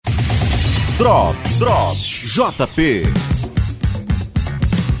Drops JP.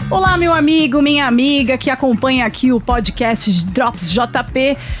 Olá, meu amigo, minha amiga que acompanha aqui o podcast Drops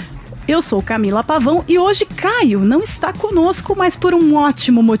JP. Eu sou Camila Pavão e hoje Caio não está conosco, mas por um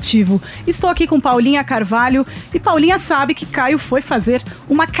ótimo motivo. Estou aqui com Paulinha Carvalho e Paulinha sabe que Caio foi fazer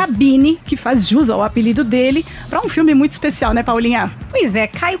uma cabine, que faz jus ao apelido dele, para um filme muito especial, né, Paulinha? Pois é,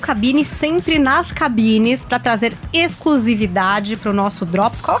 Caio Cabine sempre nas cabines para trazer exclusividade para o nosso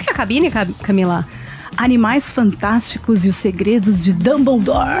Drops. Qual que é a cabine, Camila? Animais Fantásticos e os Segredos de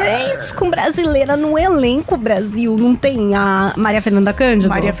Dumbledore. Gente, com brasileira no elenco, Brasil. Não tem a Maria Fernanda Cândido?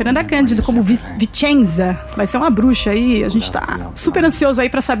 Maria Fernanda Cândido como Vicenza. Vai ser uma bruxa aí. A gente tá super ansioso aí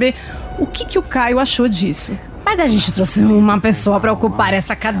pra saber o que o Caio achou disso. Mas a gente trouxe uma pessoa para ocupar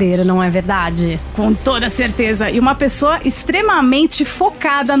essa cadeira, não é verdade? Com toda certeza. E uma pessoa extremamente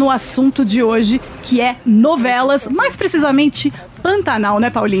focada no assunto de hoje, que é novelas, mais precisamente Pantanal,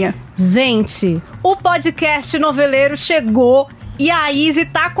 né, Paulinha? Gente, o podcast noveleiro chegou e a Izzy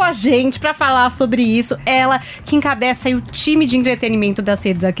tá com a gente pra falar sobre isso. Ela que encabeça aí o time de entretenimento das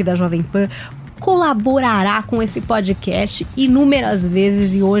redes aqui da Jovem Pan, colaborará com esse podcast inúmeras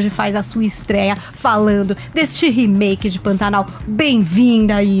vezes e hoje faz a sua estreia falando deste remake de Pantanal.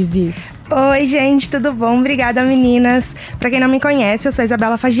 Bem-vinda, Izzy! Oi, gente, tudo bom? Obrigada, meninas. Pra quem não me conhece, eu sou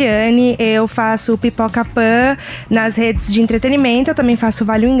Isabela Fagiani, eu faço Pipoca Pan nas redes de entretenimento, eu também faço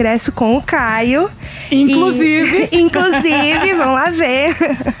Vale o Ingresso com o Caio. Inclusive, vamos lá ver.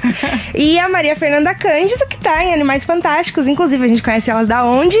 E a Maria Fernanda Cândido, que tá em Animais Fantásticos, inclusive a gente conhece elas da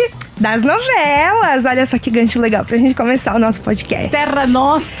onde? Das novelas. Olha só que gancho legal pra gente começar o nosso podcast. Terra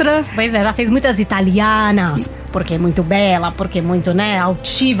Nostra. Pois é, já fez muitas italianas, porque é muito bela, porque é muito, né,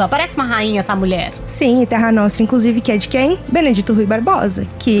 altiva. Parece uma rainha essa mulher. Sim, e Terra Nostra, inclusive, que é de quem? Benedito Rui Barbosa,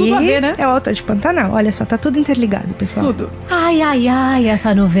 que tudo a ver, né? É o autor de Pantanal. Olha só, tá tudo interligado, pessoal. Tudo. Ai, ai, ai,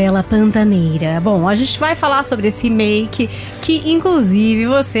 essa novela pantaneira. Bom, a gente vai falar sobre esse remake, que inclusive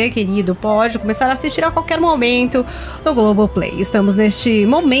você, querido, pode começar a assistir a qualquer momento no Globoplay. Estamos neste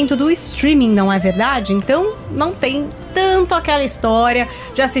momento do streaming, não é verdade? Então, não tem tanto aquela história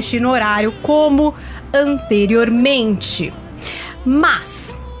de assistir no horário como anteriormente.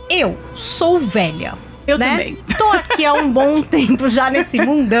 Mas eu sou velha. Eu também. Tô aqui há um bom tempo já nesse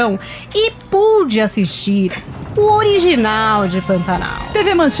mundão e pude assistir o original de Pantanal.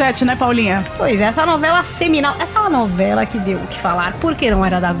 TV Manchete, né, Paulinha? Pois é, essa novela seminal, essa é uma novela que deu o que falar, porque não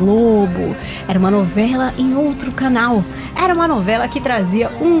era da Globo, era uma novela em outro canal. Era uma novela que trazia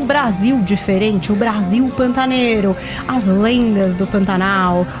um Brasil diferente, o Brasil pantaneiro, as lendas do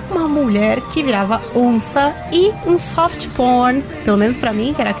Pantanal, uma mulher que virava onça e um soft porn, pelo menos pra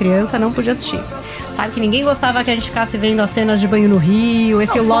mim, que era criança, não podia assistir. Sabe que ninguém gostava que a gente ficasse vendo as cenas de banho no rio,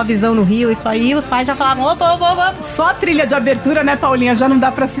 esse lovezão no rio, isso aí, os pais já falavam, opa. Só a trilha de abertura, né, Paulinha, já não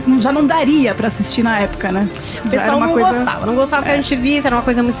daria pra assistir na época, né? O pessoal não gostava que a gente visse, era uma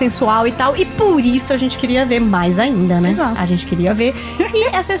coisa muito sensual e tal, e por isso a gente queria ver mais ainda, né? Exato. A gente queria ver.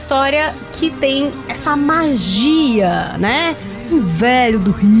 E essa história que tem essa magia, né? Um velho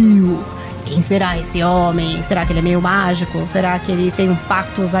do rio. Quem será esse homem? Será que ele é meio mágico? Será que ele tem um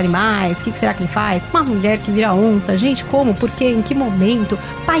pacto com os animais? O que será que ele faz? Uma mulher que vira onça. Gente, como? Por quê? Em que momento?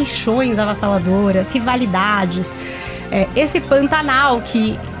 Paixões avassaladoras, rivalidades. Esse Pantanal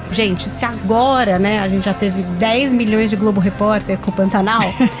que... Gente, se agora, né, a gente já teve 10 milhões de Globo Repórter com o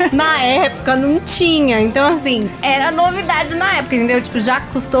Pantanal, na época não tinha. Então, assim, era novidade na época, entendeu? Tipo, já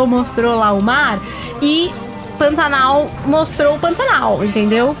Cousteau mostrou lá o mar e... Pantanal mostrou o Pantanal,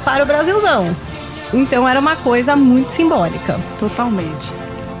 entendeu? Para o Brasilzão. Então era uma coisa muito simbólica. Totalmente.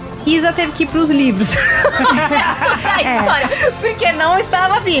 Isa teve que ir pros livros. A história, porque não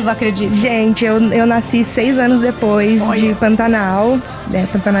estava viva, acredito. Gente, eu nasci 6 anos depois de Pantanal.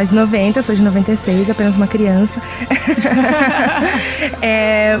 Pantanal de 90, sou de 96, apenas uma criança.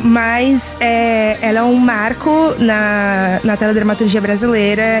 Mas ela é um marco na teledramaturgia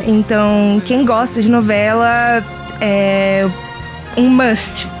brasileira. Então, quem gosta de novela é um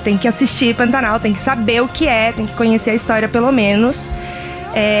must. Tem que assistir Pantanal, tem que saber o que é, tem que conhecer a história pelo menos.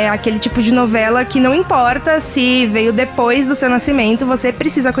 É aquele tipo de novela que não importa se veio depois do seu nascimento, você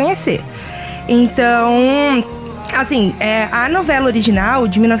precisa conhecer. Então, assim, a novela original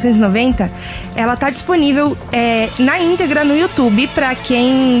de 1990, ela tá disponível na íntegra no YouTube pra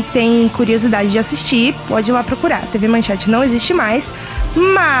quem tem curiosidade de assistir, pode ir lá procurar. TV Manchete não existe mais,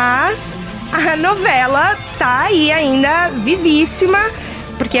 mas a novela tá aí ainda vivíssima,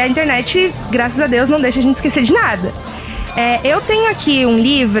 porque a internet, graças a Deus, não deixa a gente esquecer de nada. Eu tenho aqui um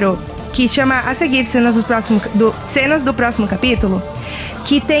livro que chama A Seguir, Cenas do Próximo Capítulo,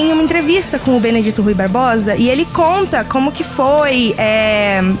 que tem uma entrevista com o Benedito Rui Barbosa, e ele conta como que foi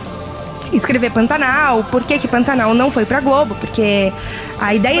escrever Pantanal. Por que Pantanal não foi pra Globo? Porque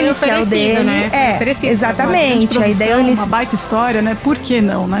a ideia Foi inicial dele... né? Foi oferecido. Exatamente. A ideia uma baita história, né? Por que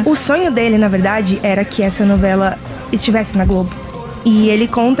não, né? O sonho dele, na verdade, era que essa novela estivesse na Globo. E ele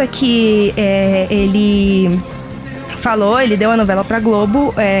conta que ele deu a novela pra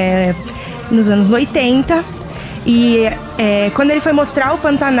Globo nos anos 80. E quando ele foi mostrar o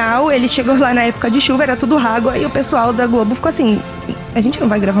Pantanal, ele chegou lá na época de chuva, era tudo água. E o pessoal da Globo ficou assim: a gente não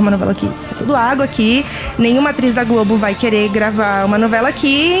vai gravar uma novela aqui, é tudo água aqui. Nenhuma atriz da Globo vai querer gravar uma novela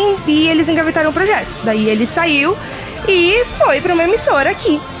aqui. E eles engavetaram o projeto. Daí ele saiu e foi pra uma emissora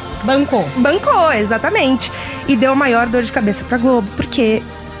aqui. Bancou, exatamente. E deu a maior dor de cabeça pra Globo, porque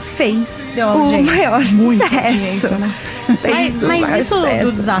fez o maior sucesso, né? Mas isso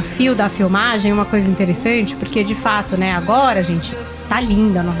do desafio da filmagem é uma coisa interessante, porque de fato, né, agora, gente, tá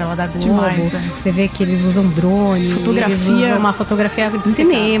linda a novela da Globo. Demais, Você vê que eles usam drone, eles usam uma fotografia de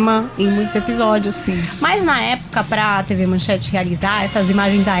cinema em muitos episódios. Sim. Mas na época, pra TV Manchete realizar essas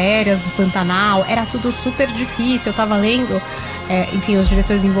imagens aéreas do Pantanal, era tudo super difícil. Eu tava lendo, enfim, os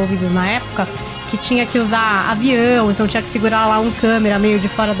diretores envolvidos na época, que tinha que usar avião, então tinha que segurar lá um câmera meio de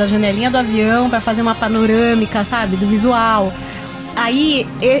fora da janelinha do avião pra fazer uma panorâmica, sabe, do visual. Aí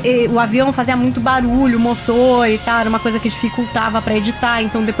o avião fazia muito barulho, motor e tal, era uma coisa que dificultava pra editar,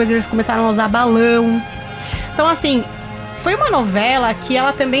 então depois eles começaram a usar balão. Então assim, foi uma novela que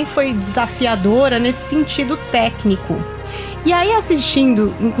ela também foi desafiadora nesse sentido técnico. E aí,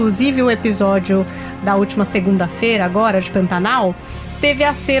 assistindo inclusive o episódio da última segunda-feira agora, de Pantanal, teve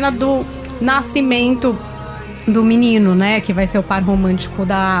a cena do nascimento do menino, né, que vai ser o par romântico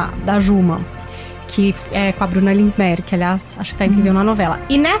da Juma, que é com a Bruna Linsmeyer, que aliás acho que tá incrível na novela.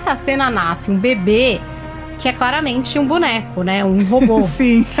 E nessa cena nasce um bebê que é claramente um boneco, né, um robô.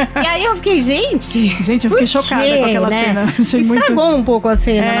 Sim. E aí eu fiquei, gente, eu fiquei chocada com aquela cena. Achei estragou um pouco a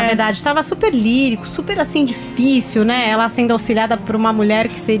cena, na verdade. Tava super lírico, super assim difícil, né? Ela sendo auxiliada por uma mulher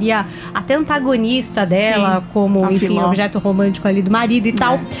que seria até antagonista dela, como, enfim, objeto romântico ali do marido e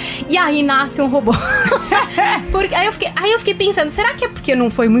tal. E aí nasce um robô. Aí eu fiquei pensando, será que é porque não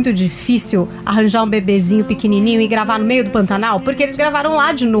foi muito difícil arranjar um bebezinho pequenininho e gravar no meio do Pantanal? Porque eles gravaram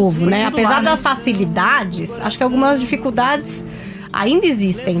lá de novo, né? Apesar das facilidades, acho que algumas dificuldades ainda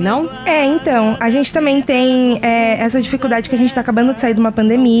existem, não? Então, a gente também tem essa dificuldade que a gente tá acabando de sair de uma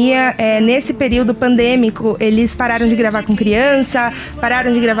pandemia. Nesse período pandêmico, eles pararam de gravar com criança,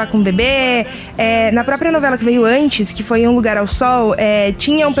 pararam de gravar com bebê. Na própria novela que veio antes, que foi Um Lugar ao Sol,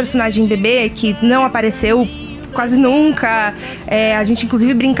 tinha um personagem bebê que não apareceu quase nunca. A gente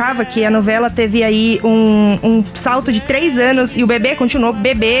inclusive brincava que a novela teve aí um salto de 3 anos e o bebê continuou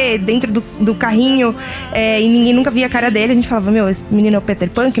bebê dentro do carrinho, e ninguém nunca via a cara dele. A gente falava, esse menino é o Peter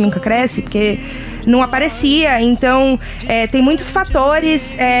Pan que nunca cresce, porque não aparecia. Então tem muitos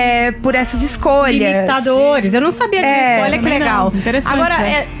fatores por essas escolhas. Limitadores, eu não sabia disso, olha que legal. Interessante. Agora,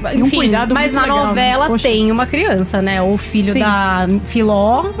 enfim, mas na novela tem uma criança, né? O filho da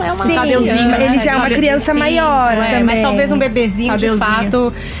Filó é uma Tadeuzinho. Ele já é uma criança maior também. Mas talvez um bebezinho, de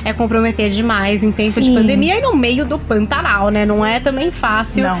fato, comprometer demais em tempo de pandemia e no meio do Pantanal, né? Não é também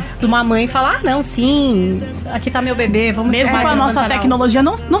fácil de uma mãe falar, aqui tá meu bebê, vamos mesmo com a nossa tecnologia,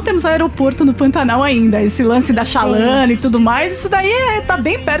 não temos aeroporto no Pantanal ainda. Esse lance da Chalana e tudo mais, isso daí tá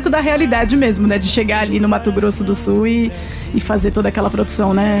bem perto da realidade mesmo, né? De chegar ali no Mato Grosso do Sul e fazer toda aquela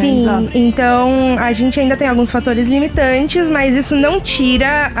produção, né? Sim, Exato. Então a gente ainda tem alguns fatores limitantes, mas isso não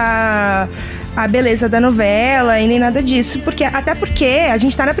tira a beleza da novela e nem nada disso, até porque a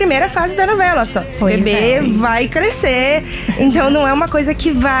gente tá na primeira fase da novela só. O bebê vai crescer, então não é uma coisa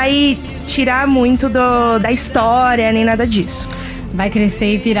que vai tirar muito da história, nem nada disso. Vai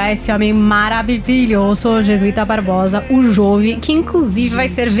crescer e virar esse homem maravilhoso, Jesuíta Barbosa, o Jove, que inclusive vai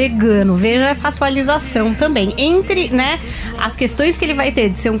ser vegano. Veja essa atualização também. Entre, né, as questões que ele vai ter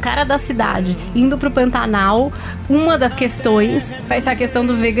de ser um cara da cidade indo pro Pantanal, uma das questões vai ser a questão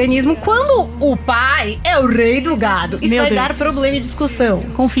do veganismo, quando o pai é o rei do gado. Isso vai dar problema e discussão.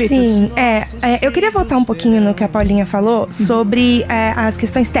 Conflitos. Sim, eu queria voltar um pouquinho no que a Paulinha falou sobre as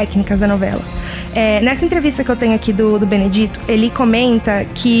questões técnicas da novela. Nessa entrevista que eu tenho aqui do Benedito, ele comenta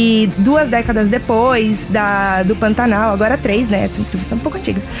que 2 décadas depois do Pantanal, agora 3, né? Essa entrevista é um pouco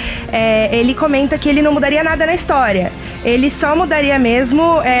antiga. Ele comenta que ele não mudaria nada na história. Ele só mudaria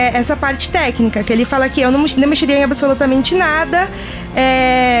mesmo essa parte técnica, que ele fala que eu não mexeria em absolutamente nada.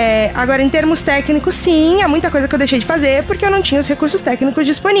 Agora, em termos técnicos, sim, há muita coisa que eu deixei de fazer porque eu não tinha os recursos técnicos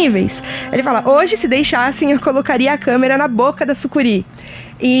disponíveis. Ele fala, hoje, se deixassem, eu colocaria a câmera na boca da sucuri.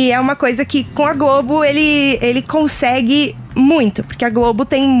 E é uma coisa que, com a Globo, ele consegue muito, porque a Globo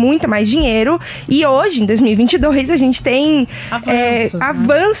tem muito mais dinheiro e hoje, em 2022, a gente tem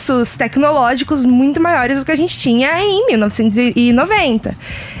avanços tecnológicos muito maiores do que a gente tinha em 1990.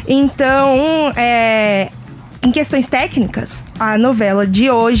 Então, em questões técnicas, a novela de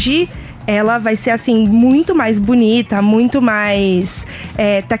hoje, ela vai ser, assim, muito mais bonita, muito mais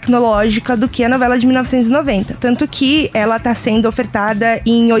tecnológica do que a novela de 1990. Tanto que ela está sendo ofertada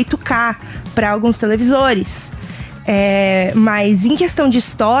em 8K para alguns televisores. Mas em questão de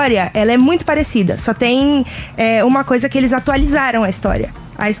história, ela é muito parecida. Só tem uma coisa que eles atualizaram a história.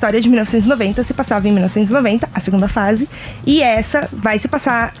 A história de 1990 se passava em 1990, a segunda fase. E essa vai se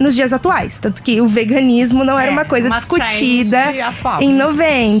passar nos dias atuais. Tanto que o veganismo não era uma coisa discutida em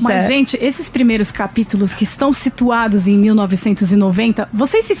 90. Mas, gente, esses primeiros capítulos que estão situados em 1990,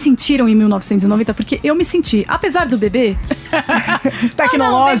 vocês se sentiram em 1990? Porque eu me senti, apesar do bebê tecnológico...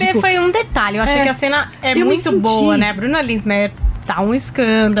 Não, o bebê foi um detalhe. Eu achei que a cena é muito boa, né? Bruna Linsmeyer tá um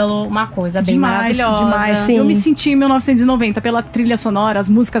escândalo, uma coisa bem maravilhosa. Demais, sim. Eu me senti em 1990 pela trilha sonora, as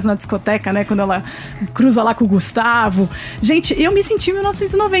músicas na discoteca, né? Quando ela cruza lá com o Gustavo. Gente, eu me senti em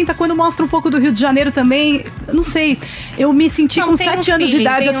 1990. Quando mostra um pouco do Rio de Janeiro também, não sei. Eu me senti com 7 anos de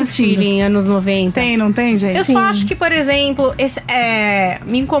idade assistindo. Tem em anos 90. Tem, não tem, gente? Eu só acho que, por exemplo,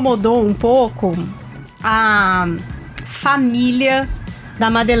 me incomodou um pouco a família da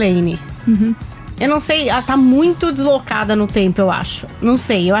Madeleine. Uhum. Eu não sei, ela tá muito deslocada no tempo, eu acho. Não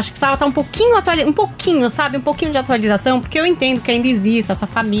sei, eu acho que precisava estar um pouquinho um pouquinho, sabe? Um pouquinho de atualização, porque eu entendo que ainda existe essa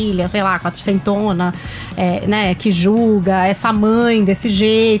família, sei lá, quatrocentona, né, que julga, essa mãe desse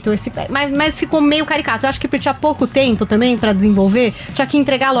jeito, mas ficou meio caricato. Eu acho que tinha pouco tempo também pra desenvolver, tinha que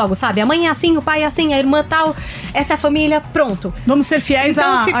entregar logo, sabe? A mãe é assim, o pai é assim, a irmã tal, essa é a família, pronto. Vamos ser fiéis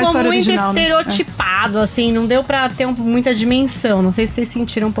à história original. Então ficou muito estereotipado, né? assim, não deu pra ter muita dimensão. Não sei se vocês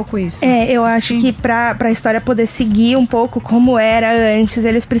sentiram um pouco isso. Eu acho que pra a história poder seguir um pouco como era antes,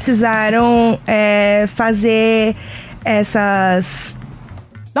 eles precisaram fazer essas...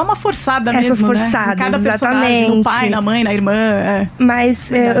 Dá uma forçada essas mesmo, forçadas, né? Em cada exatamente. personagem, no pai, na mãe, na irmã.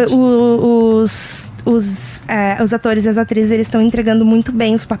 Mas os atores e as atrizes, eles estão entregando muito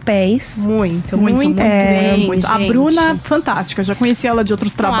bem os papéis. Muito bem. Muito. A Bruna, fantástica. Já conheci ela de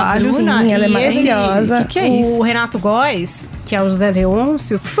outros trabalhos. Bruna, sim, ela é maravilhosa. O que é isso? O Renato Góes, que é o José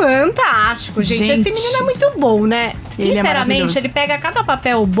Leôncio, fantástico, gente. Esse menino é muito bom, né? Sinceramente, ele pega cada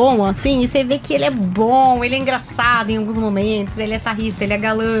papel bom, assim, e você vê que ele é bom, ele é engraçado em alguns momentos, ele é sarrista, ele é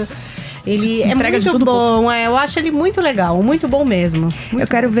galã. Ele é muito bom, eu acho ele muito legal, muito bom mesmo. Eu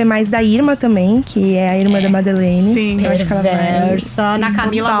quero ver mais da Irma também, que é a irmã da Madeleine. Sim, eu acho que ela vai... Na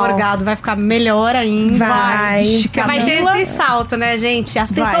Camila Morgado vai ficar melhor ainda. Porque vai ter esse salto, né, gente?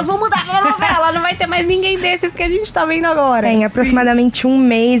 As pessoas vão mudar na novela, não vai ter mais ninguém desses que a gente tá vendo agora. Em aproximadamente um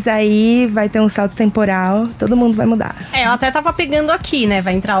mês aí vai ter um salto temporal, todo mundo vai mudar. Eu até tava pegando aqui, né?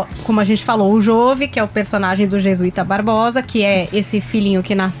 Vai entrar, como a gente falou, o Jove, que é o personagem do Jesuíta Barbosa, que é esse filhinho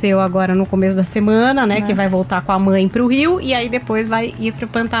que nasceu agora no começo da semana, né? Que vai voltar com a mãe pro Rio e aí depois vai ir pro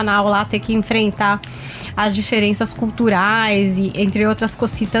Pantanal lá ter que enfrentar as diferenças culturais e entre outras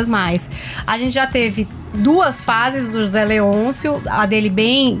cositas mais. A gente já teve 2 fases do José Leôncio, a dele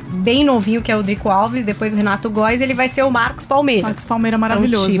bem novinho, que é o Drico Alves, depois o Renato Góes, ele vai ser o Marcos Palmeira. Marcos Palmeira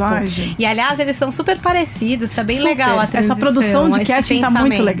maravilhoso. Então, Ai, gente. E aliás, eles são super parecidos, tá bem legal a transição. Essa produção de casting tá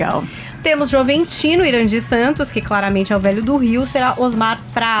muito legal. Temos Joventino, Irandi Santos, que claramente é o velho do Rio, será Osmar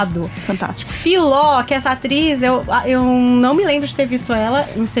Prado. Fantástico. Filó, que essa atriz, eu não me lembro de ter visto ela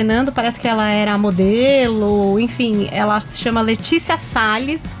encenando, parece que ela era modelo, enfim, ela se chama Letícia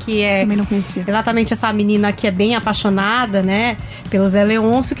Salles, que é... Também não conhecia. Exatamente essa menina que é bem apaixonada, né, pelo Zé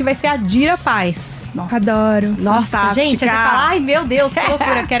Leôncio, que vai ser a Dira Paz. Nossa. Adoro. Nossa, fantástica. gente, aí você fala, ai meu Deus, que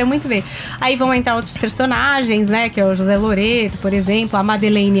loucura, quero muito ver. Aí vão entrar outros personagens, né, que é o José Loreto, por exemplo, a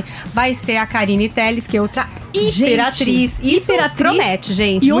Madeleine vai ser a Karine Telles, que é outra hiperatriz. Isso promete,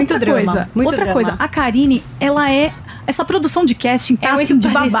 gente, e muito outra drama. Coisa, a Karine, ela é... Essa produção de casting tá assim de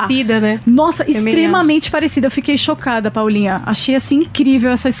babá. Parecida, né? Nossa, extremamente parecida. Eu fiquei chocada, Paulinha. Achei, assim,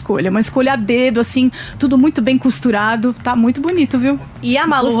 incrível essa escolha. Uma escolha a dedo, assim, tudo muito bem costurado. Tá muito bonito, viu? E a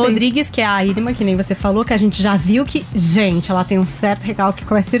Malu Rodrigues, que é a Irma, que nem você falou, que a gente já viu que, gente, ela tem um certo recalque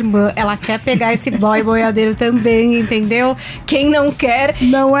com essa irmã. Ela quer pegar esse boy boiadeiro também, entendeu? Quem não quer,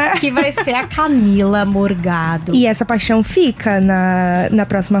 não é? Que vai ser a Camila Morgado. E essa paixão fica na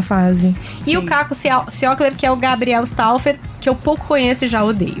próxima fase. E o Caco Ciocler, que é o Gabriel Stauffer, que eu pouco conheço e já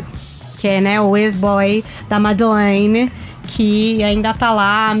odeio. Que é, né, o ex-boy da Madeleine, que ainda tá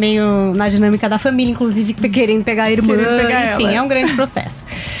lá, meio na dinâmica da família, inclusive querendo pegar a irmã, enfim, é um grande processo.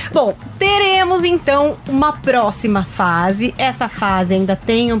 Bom, teremos então uma próxima fase. Essa fase ainda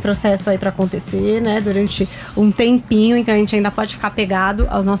tem um processo aí pra acontecer, né, durante um tempinho, então a gente ainda pode ficar pegado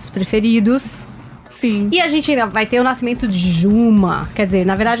aos nossos preferidos. Sim. E a gente ainda vai ter o nascimento de Juma. Quer dizer,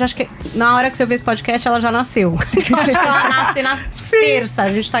 na verdade, acho que na hora que você ouvir esse podcast, ela já nasceu. Eu acho que ela nasce na terça.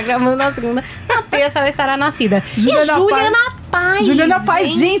 A gente tá gravando na segunda. Na terça ela estará nascida. Juliana Paz. Juliana Paz,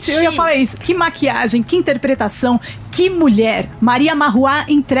 gente, eu ia falar isso. Que maquiagem, que interpretação, que mulher. Maria Marruá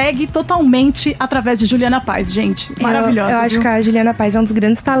entregue totalmente através de Juliana Paz, gente. Maravilhosa. Eu acho que a Juliana Paz é um dos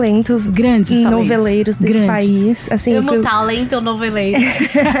grandes talentos. Noveleiros desse país. Assim, amo talento noveleiro.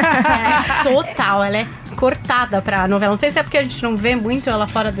 Total, ela é cortada pra novela. Não sei se é porque a gente não vê muito ela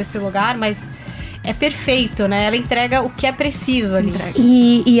fora desse lugar, mas é perfeito, né? Ela entrega o que é preciso ali.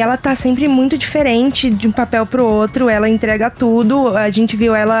 E ela tá sempre muito diferente de um papel pro outro. Ela entrega tudo. A gente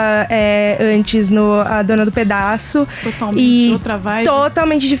viu ela antes no A Dona do Pedaço. Totalmente outra vibe.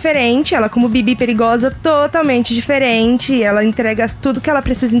 Totalmente diferente. Ela como Bibi Perigosa, totalmente diferente. Ela entrega tudo que ela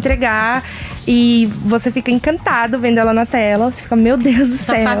precisa entregar. E você fica encantado vendo ela na tela. Você fica, meu Deus do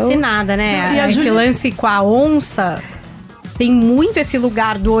céu. Tá fascinada, né? E esse lance com a onça tem muito esse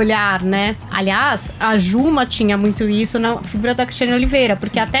lugar do olhar, né? Aliás, a Juma tinha muito isso na figura da Cristiane Oliveira,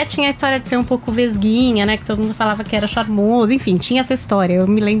 porque até tinha a história de ser um pouco vesguinha, né? Que todo mundo falava que era charmoso. Enfim, tinha essa história. Eu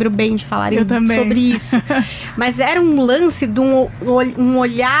me lembro bem de falarem sobre isso. Mas era um lance de um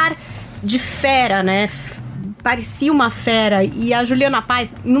olhar de fera, né? Parecia uma fera. E a Juliana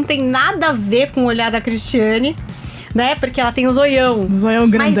Paz não tem nada a ver com o olhar da Cristiane, né? Porque ela tem o zoião. Um zoião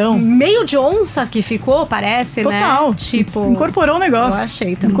grandão. Mas meio de onça que ficou, parece, Total. Né? Tipo, incorporou o negócio. Eu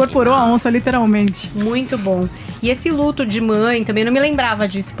achei também. Incorporou a onça, literalmente. Muito bom. E esse luto de mãe, também não me lembrava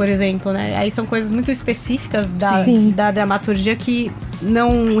disso, por exemplo, né? Aí são coisas muito específicas da dramaturgia que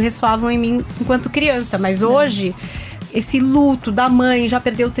não ressoavam em mim enquanto criança. Mas hoje, esse luto da mãe, já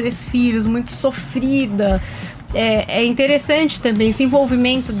perdeu 3 filhos, muito sofrida. É interessante também esse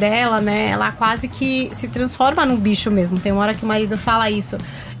envolvimento dela, né? Ela quase que se transforma num bicho mesmo. Tem uma hora que o marido fala isso.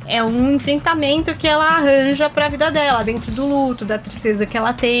 É um enfrentamento que ela arranja pra vida dela, dentro do luto, da tristeza que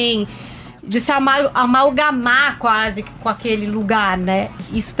ela tem, de se amalgamar quase com aquele lugar, né?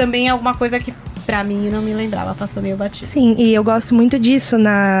 Isso também é alguma coisa que pra mim não me lembrava, passou meio batido. Sim, e eu gosto muito disso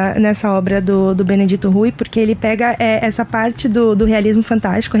nessa obra do Benedito Rui, porque ele pega essa parte do realismo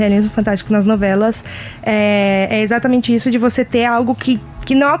fantástico. O realismo fantástico nas novelas é exatamente isso, de você ter algo que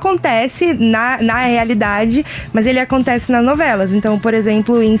não acontece na realidade, mas ele acontece nas novelas. Então, por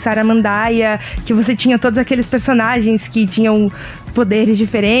exemplo, em Saramandaia, que você tinha todos aqueles personagens que tinham poderes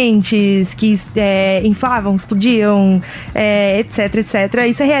diferentes, que inflavam, explodiam, etc, etc.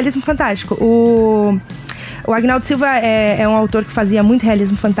 Isso é realismo fantástico. O Agnaldo Silva é um autor que fazia muito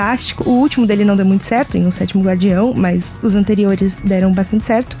realismo fantástico. O último dele não deu muito certo, em O Sétimo Guardião, mas os anteriores deram bastante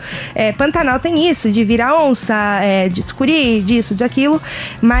certo. Pantanal tem isso, de virar onça, de escurir, disso, daquilo.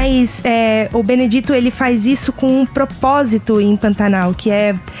 Mas o Benedito, ele faz isso com um propósito em Pantanal, que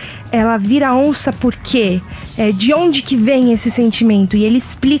ela vira onça por quê? De onde que vem esse sentimento? E ele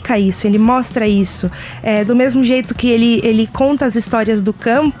explica isso, ele mostra isso. Do mesmo jeito que ele conta as histórias do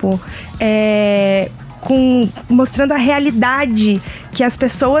campo, mostrando a realidade que as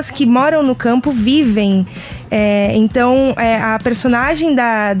pessoas que moram no campo vivem. Então, a personagem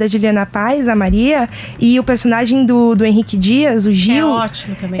da Juliana Paz, a Maria, e o personagem do Henrique Dias, o Gil... É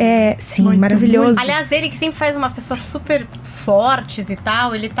ótimo também. Sim, muito maravilhoso. Muito. Aliás, ele que sempre faz umas pessoas super fortes e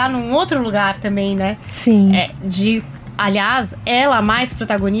tal, ele tá num outro lugar também, né? Sim. Aliás, ela mais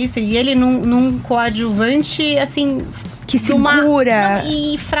protagonista e ele num coadjuvante, assim... Que segura.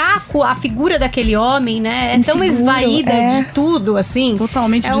 E fraco, a figura daquele homem, né? É tão esvaída de tudo, assim.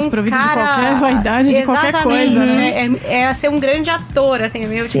 Totalmente desprovido de qualquer vaidade, de qualquer coisa, né? É ser um grande ator, assim,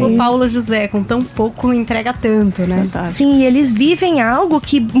 meio tipo Paulo José, com tão pouco entrega tanto, né? Fantástico. Sim, eles vivem algo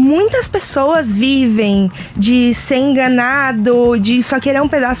que muitas pessoas vivem, de ser enganado, de só querer um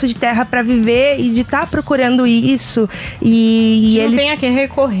pedaço de terra pra viver e de estar procurando isso. E ele não tem a que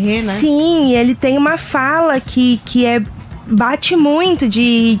recorrer, né? Sim, ele tem uma fala que bate muito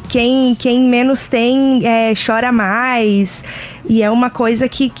de quem menos tem chora mais. E é uma coisa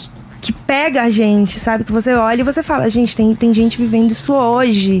que pega a gente, sabe? Que você olha e você fala, gente, tem gente vivendo isso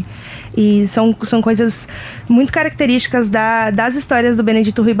hoje. E são coisas muito características das histórias do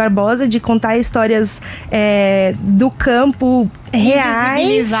Benedito Rui Barbosa, de contar histórias do campo reais.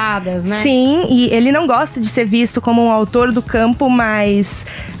 Invisibilizadas, né? Sim, e ele não gosta de ser visto como um autor do campo, mas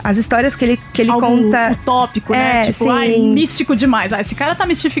as histórias que ele algo conta... utópico, né? Tipo, místico demais. Esse cara tá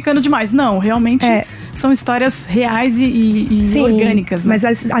mistificando demais. Não, realmente são histórias reais e Sim, orgânicas, né?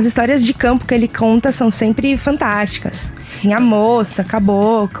 mas as histórias de campo que ele conta são sempre fantásticas. Assim, a moça, a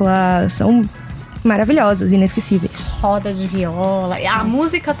cabocla, são maravilhosas, inesquecíveis. Roda de viola. A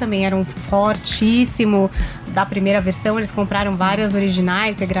música também era um fortíssimo da primeira versão. Eles compraram várias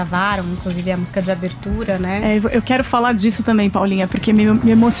originais, regravaram, inclusive a música de abertura, né? Eu quero falar disso também, Paulinha, porque me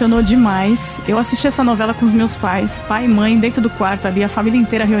emocionou demais. Eu assisti essa novela com os meus pais, pai e mãe, dentro do quarto ali, a família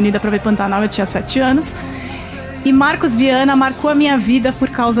inteira reunida pra ver Pantanal. Eu tinha 7 anos. E Marcos Viana marcou a minha vida por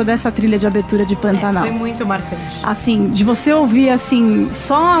causa dessa trilha de abertura de Pantanal. Foi muito marcante. Assim, de você ouvir, assim,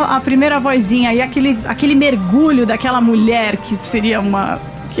 só a primeira vozinha e aquele mergulho daquela mulher que seria uma...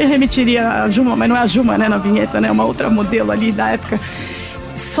 que remetiria a Juma, mas não é a Juma, né, na vinheta, né? Uma outra modelo ali da época.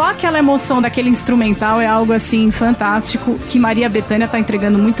 Só aquela emoção daquele instrumental é algo, assim, fantástico, que Maria Bethânia tá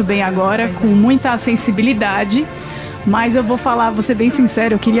entregando muito bem agora, com muita sensibilidade. Mas eu vou ser bem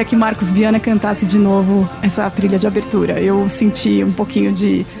sincero, eu queria que Marcos Viana cantasse de novo essa trilha de abertura. Eu senti um pouquinho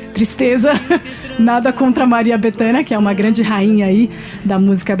de tristeza, nada contra Maria Bethânia, que é uma grande rainha aí da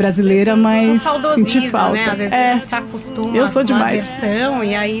música brasileira, mas senti falta. Né? Às vezes a gente se acostuma eu sou com uma demais. versão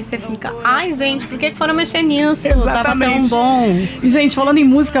e aí você fica, ai gente, por que foram mexer nisso? Exatamente. Tava tão bom. E gente, falando em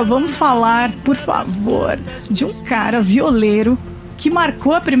música, vamos falar, por favor, de um cara violeiro que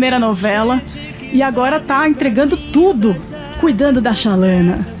marcou a primeira novela e agora tá entregando tudo, cuidando da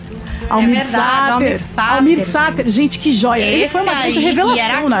Xalana. Almir Sater. Gente, que joia. Ele foi uma grande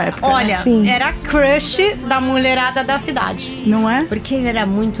revelação na época. Olha, né? era crush da mulherada da cidade. Não é? Porque ele era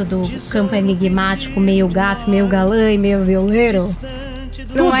muito do campo enigmático, meio gato, meio galã e meio violeiro.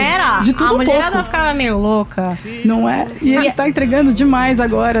 Não era? De tudo a um mulherada pouco. ficava meio louca. Não é? E ele tá entregando demais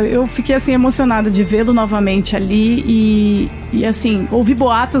agora. Eu fiquei, assim, emocionada de vê-lo novamente ali. E assim, ouvi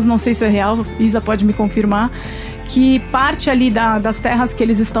boatos, não sei se é real, Isa pode me confirmar, que parte ali das terras que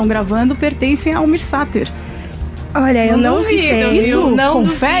eles estão gravando pertencem ao Almir Sater. Olha, eu não sei. Isso não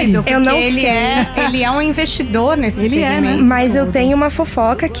confere? duvido, porque Eu não ele sei. ele é um investidor nesse Ele é, segmento. né? Mas eu todo. tenho uma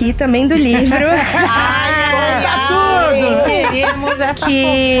fofoca aqui também do livro. Queremos essa que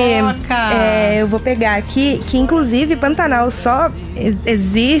fofoca. eu vou pegar aqui, que inclusive Pantanal só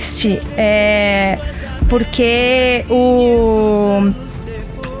existe porque o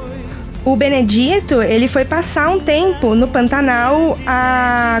Benedito, ele foi passar um tempo no Pantanal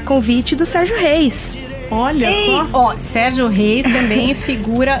a convite do Sérgio Reis. Olha só. Ó, Sérgio Reis também é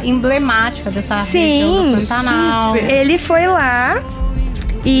figura emblemática dessa região do Pantanal. super. Ele foi lá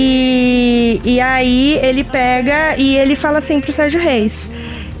e aí ele pega e ele fala assim pro Sérgio Reis: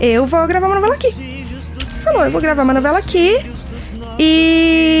 eu vou gravar uma novela aqui. Falou, eu vou gravar uma novela aqui.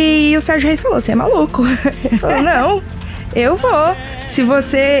 E o Sérgio Reis falou: você é maluco? Ele falou: não, eu vou. Se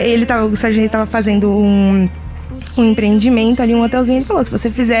você... o Sérgio Reis estava fazendo um empreendimento ali, um hotelzinho. Ele falou: se você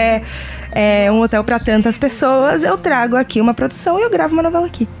fizer um hotel para tantas pessoas, eu trago aqui uma produção e eu gravo uma novela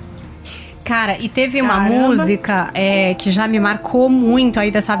aqui. Cara, e teve uma Caramba. música que já me marcou muito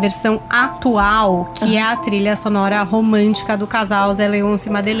aí dessa versão atual, que é a trilha sonora romântica do casal Zé Leôncio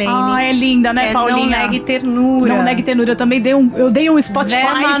e Madeleine. Ah, é linda, né, É Paulinha? Não Negue Ternura. Não Negue Ternura. Eu também dei um Spotify.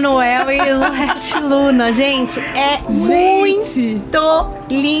 Zé Manuel e Luete Luna. Gente, é muito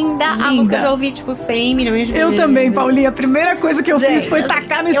linda. A música eu já ouvi, tipo, 100 milhões de vezes. Eu também, Paulinha. A primeira coisa que eu fiz foi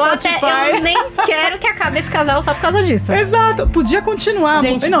tacar no Spotify. Eu nem quero que acabe esse casal só por causa disso. Exato. Podia continuar.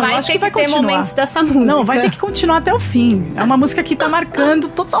 Gente, não, eu vai acho ter que vai que ter continuar. momentos dessa música. Não, vai ter que continuar até o fim. É uma música que tá marcando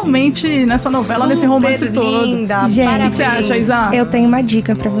totalmente nessa novela, nesse romance Super todo. linda. Gente, O que você acha, Isa? Eu tenho uma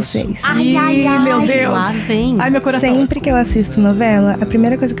dica pra vocês. Ai, ai, ai. meu Deus. Lá vem. Ai, meu coração. Sempre que eu assisto novela, a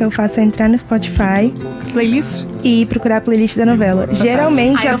primeira coisa que eu faço é entrar no Spotify Playlist? e procurar a playlist da novela.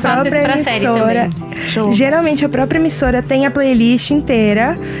 Geralmente Ah, a eu faço própria isso pra série emissora, também. Show. geralmente a própria emissora tem a playlist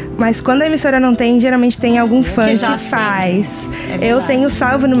inteira, mas quando a emissora não tem, geralmente tem algum fã que já faz. É Eu verdade. tenho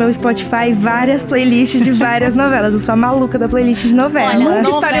salvo no meu Spotify várias playlists de várias novelas. Eu sou a maluca da playlist de novela. Olha, Nunca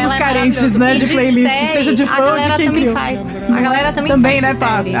novela estaremos é carentes, maravilhoso. né, E de playlist, série, seja de a fã ou de galera quem também criou. faz. A galera também Também, faz né,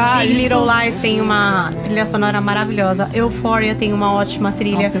 Pá? série. Ah, Big isso. Little Lies tem uma trilha sonora maravilhosa. Euphoria tem uma ótima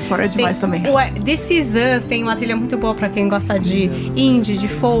trilha. Nossa, Euphoria é demais também. This Is Us tem uma trilha muito boa pra quem gosta de indie, de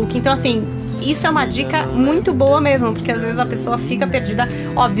folk. Então, assim, isso é uma dica muito boa mesmo, porque às vezes a pessoa fica perdida.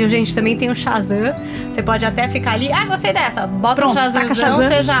 Óbvio, gente, também tem o Shazam. Você pode até ficar ali, gostei dessa. Bota Pronto, o taca Shazam, Shazam.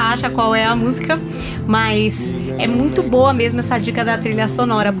 você já acha qual é a música. Mas é muito boa mesmo essa dica da trilha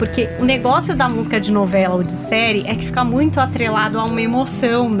sonora, porque o negócio da música de novela ou de série é que fica muito atrelado a uma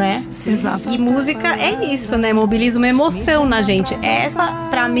emoção, né? Exato. E música é isso, né? Mobiliza uma emoção na gente. Essa,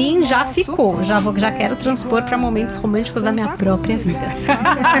 pra mim, já ficou. Já quero transpor pra momentos românticos da minha própria vida.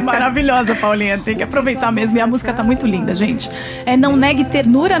 Maravilhosa, Paulinha. Tem que aproveitar mesmo. E a música tá muito linda, gente. Não Negue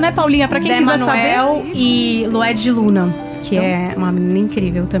Ternura, né, Paulinha? Pra quem Zé quiser Manuel saber. E Lued de Luna, que é uma menina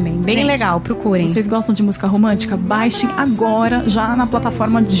incrível também. Bem Gente, legal, procurem. Vocês gostam de música romântica? Baixem agora, já na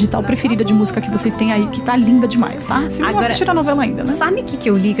plataforma digital preferida de música que vocês têm aí, que tá linda demais, tá? Se não Agora, assistiram a novela ainda, né? Sabe o que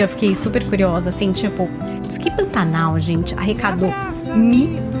eu li que eu fiquei super curiosa, assim, tipo, diz que Pantanal, gente, arrecadou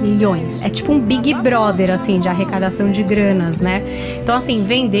milhões. É tipo um Big Brother, assim, de arrecadação de granas, né? Então, assim,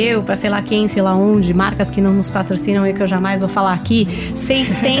 vendeu pra sei lá quem, sei lá onde, marcas que não nos patrocinam e que eu jamais vou falar aqui,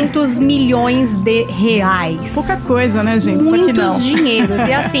 600 milhões de reais. Pouca coisa, né, gente? Isso aqui não. Muitos dinheiros.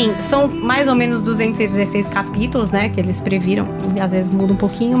 E assim, são mais ou menos 216 capítulos, né, que eles previram. E às vezes muda um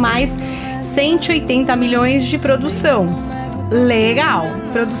pouquinho, mas 180 milhões de produção. Legal.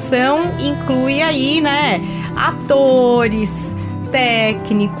 Produção inclui aí, né, atores,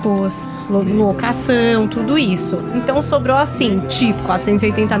 técnicos, locação, tudo isso. Então sobrou assim, tipo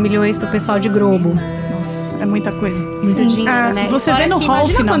 480 milhões pro pessoal de Globo. Nossa, é muita coisa. Muito dinheiro, né? Você Fora vê no que hall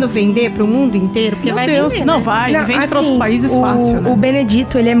imagina final. quando vender pro mundo inteiro, porque Meu vai Deus, vender, não né? vai. Não, Vende pra assim, outros países fácil, né? O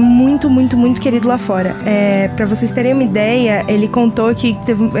Benedito, ele é muito, muito, muito querido lá fora. Pra vocês terem uma ideia, ele contou que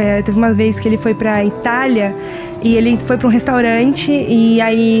teve uma vez que ele foi pra Itália e ele foi pra um restaurante e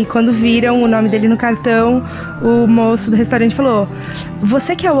aí, quando viram o nome dele no cartão, o moço do restaurante falou: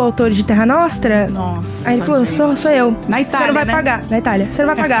 "Você que é o autor de Terra Nostra?" Nossa, Aí ele falou: sou eu. Na Itália, Você não vai né? pagar. Na Itália. Você não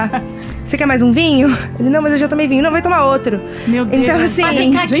vai pagar. Você quer mais um vinho? Ele: não, mas eu já tomei vinho. Não, vai tomar outro. Meu Deus. Então, assim, Vai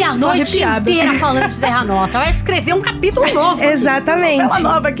ficar aqui gente, a tô noite arrepiada. inteira falando de Terra Nossa. Vai escrever um capítulo novo. Exatamente. Novela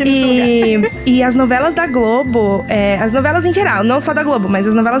nova aqui nesse lugar. E as novelas da Globo, as novelas em geral, não só da Globo, mas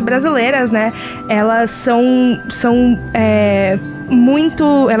as novelas brasileiras, né? Elas são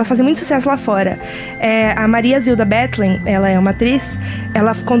elas fazem muito sucesso lá fora. A Maria Zilda Bethlen, ela é uma atriz,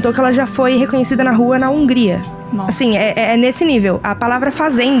 ela contou que ela já foi reconhecida na rua na Hungria. Nossa. Assim, é nesse nível. A palavra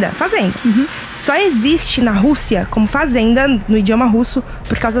fazenda, só existe na Rússia como fazenda no idioma russo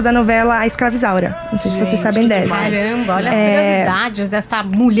por causa da novela A Escravizaura. Não sei se vocês Gente, sabem que dessa. demais. Caramba, olha as curiosidades desta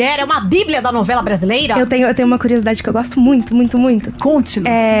mulher. É uma bíblia da novela brasileira. Eu tenho uma curiosidade que eu gosto muito, muito, muito.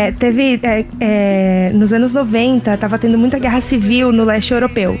 Conte-nos. Nos anos 90, tava tendo muita guerra civil no leste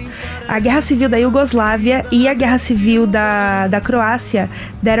europeu. A guerra civil da Iugoslávia e a guerra civil da Croácia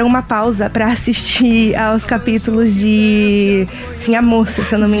deram uma pausa pra assistir aos capítulos de Sim, a Moça,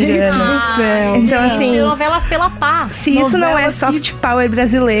 se eu não me engano. Gente do céu. Então, assim, novelas pela paz. se isso não é novelas soft power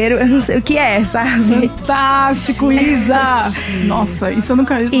brasileiro, eu não sei o que é, sabe? Fantástico, Isa! Nossa, isso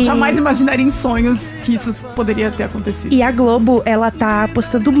eu jamais imaginaria em sonhos que isso poderia ter acontecido. E a Globo, ela tá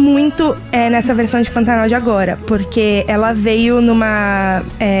apostando muito nessa versão de Pantanal de agora, porque ela veio numa...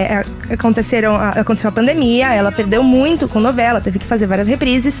 aconteceu a pandemia, ela perdeu muito com novela, teve que fazer várias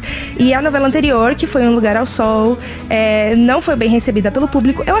reprises, e a novela anterior, que foi Um Lugar ao Sol, não foi bem recebida pelo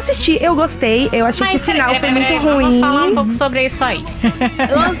público. Eu assisti, eu gostei, eu achei que o final foi muito ruim. Vamos falar um pouco sobre isso aí.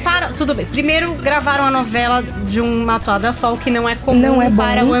 Lançaram, tudo bem. Primeiro gravaram a novela de uma toada só, o que não é comum Não é bom.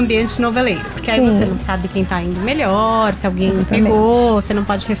 para o ambiente noveleiro. Porque aí Sim. você não sabe quem tá indo melhor, se alguém Exatamente. pegou, você não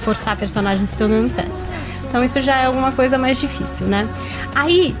pode reforçar personagens que estão dando certo. Então isso já é alguma coisa mais difícil, né?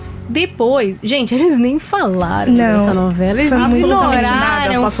 Aí... Depois, gente, eles nem falaram Não, dessa novela. Eles foi absolutamente ignoraram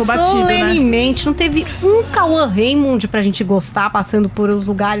nada, passou batido, né? solenemente. Não teve um Cauã Raymond pra gente gostar, passando por os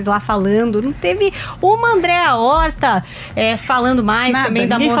lugares lá falando. Não teve uma Andréa Horta falando mais Nada, também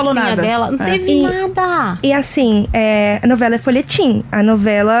da ninguém falou mocinha nada. dela. Não teve nada. E assim, a novela é folhetim. A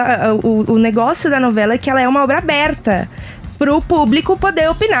novela, o negócio da novela é que ela é uma obra aberta pro público poder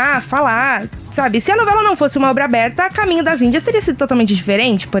opinar, falar, sabe? Se a novela não fosse uma obra aberta, Caminho das Índias teria sido totalmente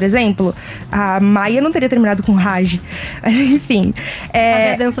diferente, por exemplo. A Maia não teria terminado com Raj. Enfim.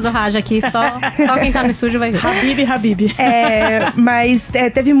 Fazer a dança do Raja aqui, só quem tá no estúdio vai ver. Habib. Mas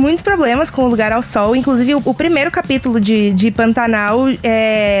teve muitos problemas com O Lugar ao Sol. Inclusive, o primeiro capítulo de Pantanal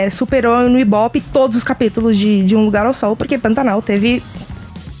superou no Ibope todos os capítulos de Um Lugar ao Sol, porque Pantanal teve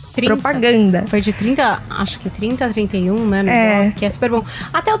 30. propaganda. Foi de 30, acho que 30 a 31, né? No blog, que é super bom.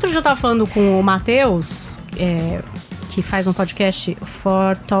 Até outro dia eu tava falando com o Matheus, que faz um podcast,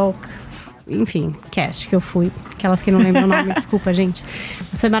 For Talk, enfim, cast, que eu fui. Aquelas que não lembram o nome, desculpa, gente.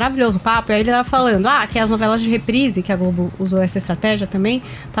 Mas foi maravilhoso o papo. E aí ele tava falando, que as novelas de reprise, que a Globo usou essa estratégia também,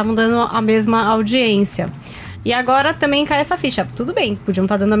 estavam dando a mesma audiência. E agora também cai essa ficha. Tudo bem, podiam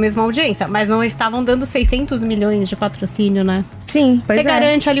estar dando a mesma audiência, mas não estavam dando 600 milhões de patrocínio, né? Sim, pois Você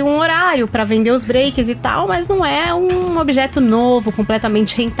garante ali um horário pra vender os breaks e tal, mas não é um objeto novo,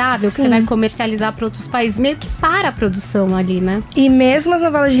 completamente rentável, que você vai comercializar para outros países. Meio que para a produção ali, né? E mesmo as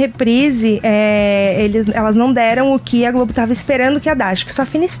novelas de reprise, elas não deram o que a Globo tava esperando que ia dar. Acho que só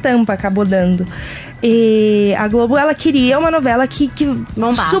Fina Estampa acabou dando. E a Globo, ela queria uma novela que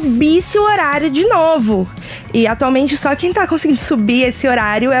subisse o horário de novo. E atualmente só quem tá conseguindo subir esse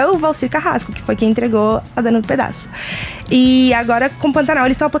horário é o Valcir Carrasco, que foi quem entregou a Dona do Pedaço. E agora com Pantanal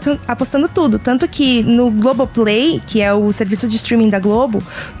eles estão apostando tudo. Tanto que no Globoplay, que é o serviço de streaming da Globo,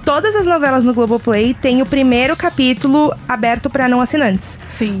 todas as novelas no Globoplay têm o primeiro capítulo aberto para não assinantes.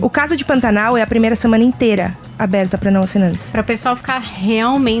 Sim. O caso de Pantanal é a primeira semana inteira aberta para não assinantes. Pra o pessoal ficar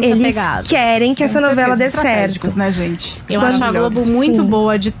realmente Eles apegado. querem que essa novela dê Estratégicos, certo. né, gente? Eu acho a Globo muito Sim.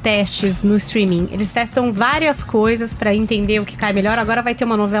 boa de testes no streaming. Eles testam várias coisas pra entender o que cai melhor. Agora vai ter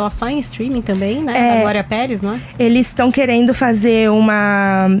uma novela só em streaming também, né? Da Glória Pérez, não é? Eles estão querendo fazer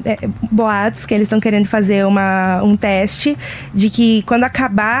boatos que eles estão querendo fazer um teste de que quando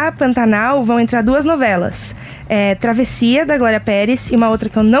acabar Pantanal vão entrar 2 novelas. Travessia, da Glória Pérez, e uma outra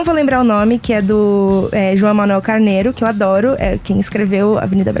que eu não vou lembrar o nome, que é do João Manuel Carneiro, que eu adoro, quem escreveu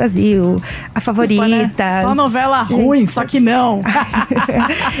Avenida Brasil, A Favorita. Né? Só novela ruim, só que não.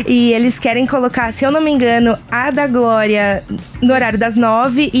 E eles querem colocar, se eu não me engano, a da Glória no horário das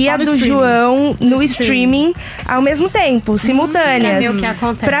 9 e Só a no do streaming. João no streaming ao mesmo tempo, simultâneas. Pra ver o que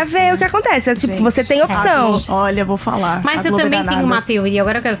acontece. Pra ver o que acontece. Tipo, Gente, você tem opção. Olha, vou falar. Mas A eu Globo é também tenho danada. uma teoria,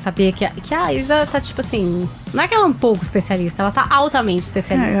 agora eu quero saber que a Isa tá tipo assim. Não é que ela é um pouco especialista, ela tá altamente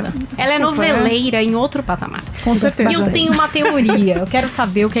especialista. Ela é desculpa, noveleira em outro patamar. Com certeza. E eu tenho uma teoria. Eu quero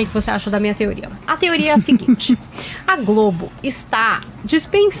saber o que é que você acha da minha teoria. A teoria é a seguinte: a Globo está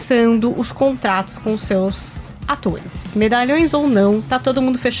dispensando os contratos com seus atores. Medalhões ou não, tá todo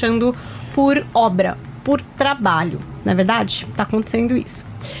mundo fechando por obra, por trabalho. Não é verdade? Tá acontecendo isso.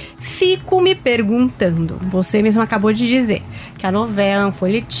 Fico me perguntando, você mesmo acabou de dizer que a novela, um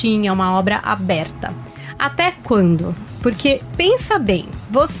folhetim, é uma obra aberta. Até quando? Porque, pensa bem,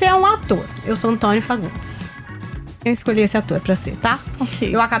 você é um ator, eu sou Antônio Fagundes. Eu escolhi esse ator pra ser, tá? Ok.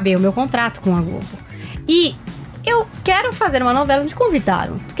 Eu acabei o meu contrato com a Globo. E eu quero fazer uma novela, me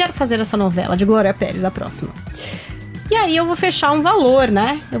convidaram. Quero fazer essa novela de Glória Pérez, a próxima. E aí eu vou fechar um valor,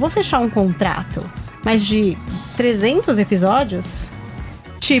 né? Eu vou fechar um contrato. Mas de 300 episódios?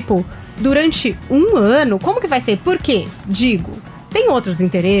 Tipo, durante um ano, como que vai ser? Por quê? Digo, tem outros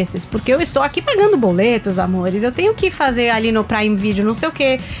interesses, porque eu estou aqui pagando boletos, amores. Eu tenho que fazer ali no Prime Video não sei o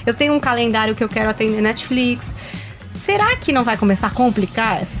quê. Eu tenho um calendário que eu quero atender Netflix. Será que não vai começar a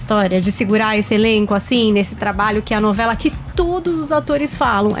complicar essa história de segurar esse elenco assim, nesse trabalho que é a novela que todos os atores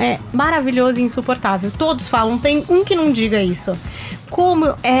falam é maravilhoso e insuportável? Todos falam, tem um que não diga isso.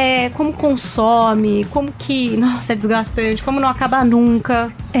 Como consome, como que, nossa, é desgastante, como não acaba nunca.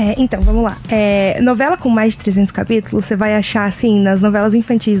 Então, vamos lá. Novela com mais de 300 capítulos, você vai achar, assim, nas novelas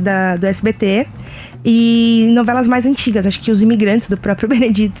infantis do SBT e novelas mais antigas. Acho que Os Imigrantes, do próprio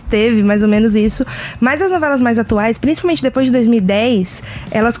Benedito, teve mais ou menos isso. Mas as novelas mais atuais, principalmente depois de 2010,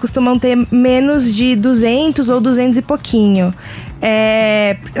 elas costumam ter menos de 200 ou 200 e pouquinho.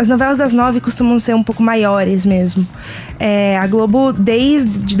 As novelas das 9 costumam ser um pouco maiores mesmo. A Globo,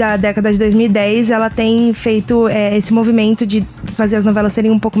 desde a década de 2010, ela tem feito esse movimento de fazer as novelas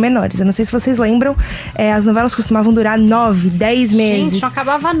serem um pouco menores. Eu não sei se vocês lembram, as novelas costumavam durar 9, 10 meses. Gente, não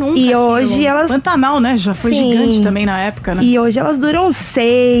acabava nunca. E aquilo. hoje elas... Pantanal, né? Já foi Sim. gigante também na época, né? E hoje elas duram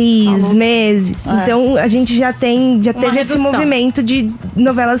 6 meses. Então a gente já teve esse redução. movimento de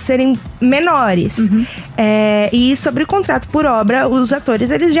novelas serem menores. E sobre o contrato por obra, os atores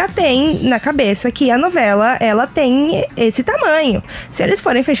eles já têm na cabeça que a novela ela tem esse tamanho. Se eles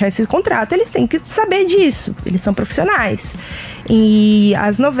forem fechar esse contrato, eles têm que saber disso. Eles são profissionais. E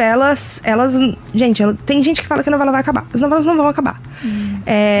as novelas, tem gente que fala que a novela vai acabar. As novelas não vão acabar. Não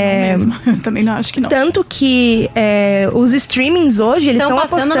mesmo. Eu também não acho que não. Tanto que os streamings hoje, eles estão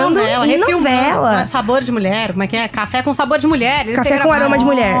passando apostando novela, em refilmando. novela. Sabor de mulher, como é que é? Café com sabor de mulher. Eles Café têm com aroma de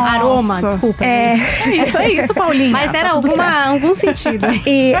mulher. Aroma, Nossa. desculpa. gente. É isso, Paulinha. Mas era Tá tudo certo. algum sentido.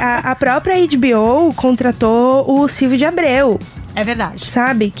 E a própria HBO contratou o Silvio de Abreu, É verdade.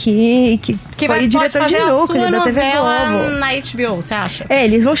 sabe? Que foi pode diretor fazer de a núcleo sua da TV novela Globo. na HBO, você acha?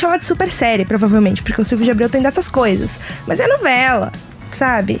 Eles vão chamar de super série, provavelmente, porque o Silvio de Abreu tem dessas coisas. Mas é novela,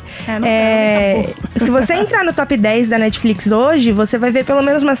 sabe? Novela, Se você entrar no top 10 da Netflix hoje, você vai ver pelo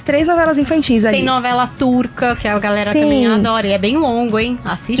menos umas 3 novelas infantis ali. Tem novela turca, que a galera Sim. também adora. E é bem longo, hein?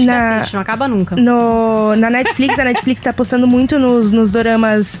 Assiste, assiste, não acaba nunca. Na Netflix, a Netflix tá postando muito nos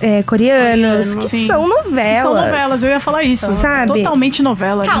doramas coreanos, que Sim. são novelas. São novelas, eu ia falar isso. Sabe? Totalmente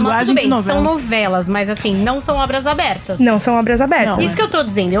novela, Calma, linguagem tudo bem, de novela. são novelas, mas assim, não são obras abertas. Não são obras abertas. Não. Isso que eu tô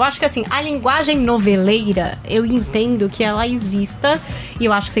dizendo, eu acho que assim, a linguagem noveleira, eu entendo que ela exista e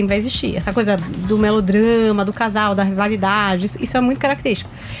eu acho que sempre vai existir. Essa coisa do melodrama, do casal, da rivalidade, isso é muito característico.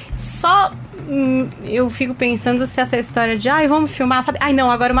 Só eu fico pensando se essa história de vamos filmar, sabe? Não,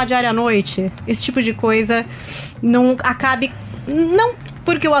 agora uma diária à noite. Esse tipo de coisa não acabe. Não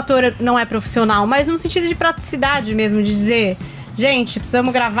porque o ator não é profissional, mas no sentido de praticidade mesmo, de dizer, gente,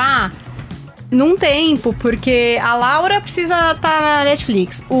 precisamos gravar num tempo, porque a Laura precisa estar na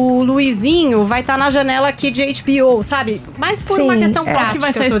Netflix, o Luizinho vai estar na janela aqui de HBO, sabe? Mas por uma Sim, questão Qual prática. que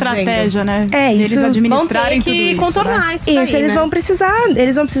vai ser a eu tô estratégia, né? isso. Eles Vão administrarem ter que tudo isso, contornar né? isso daí, Isso, eles né? vão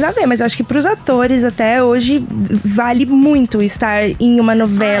precisar ver, mas eu acho que pros atores até hoje vale muito estar em uma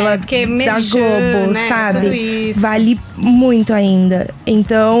novela porque da merchan, Globo, né? sabe? Tudo isso. Vale muito ainda.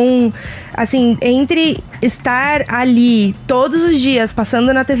 Então, assim, entre estar ali todos os dias,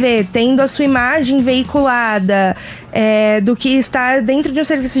 passando na TV, tendo a sua imagem veiculada, do que estar dentro de um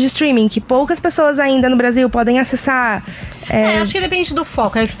serviço de streaming, que poucas pessoas ainda no Brasil podem acessar. Acho que depende do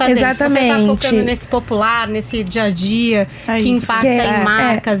foco, é o que você tá dizendo. Se você Exatamente. tá focando nesse popular, nesse dia a dia, É que isso. impacta em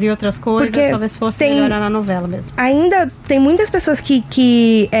marcas e outras coisas, Porque talvez fosse tem- melhorar na novela mesmo. Ainda tem muitas pessoas que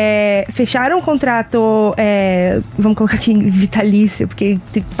fecharam o contrato, vamos colocar aqui vitalício, porque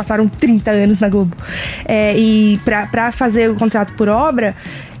passaram 30 anos na Globo, e pra fazer o contrato por obra,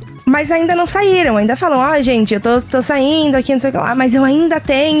 mas ainda não saíram, ainda falam, gente, eu tô saindo aqui, não sei o que lá, mas eu ainda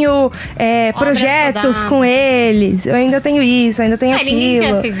tenho projetos rodadas. com eles, eu ainda tenho isso, eu ainda tenho aquilo. Ninguém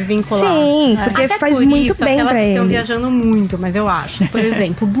quer se desvincular. Sim, porque Até faz por muito isso, bem aquelas pra que estão eles. viajando muito, mas eu acho. Por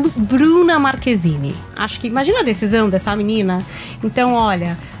exemplo, Bruna Marquezine. Acho que, imagina a decisão dessa menina. Então,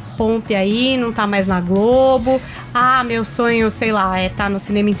 olha, rompe aí, não tá mais na Globo. Meu sonho, sei lá, é estar no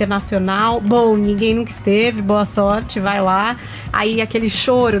cinema internacional. Bom, ninguém nunca esteve, boa sorte, vai lá. Aí aquele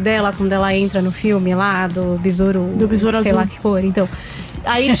choro dela quando ela entra no filme lá do Besouro, sei Azul. lá que cor, então.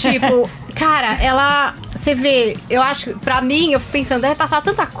 Aí, tipo, cara, ela... Você vê, eu acho, pra mim, eu fico pensando, deve passar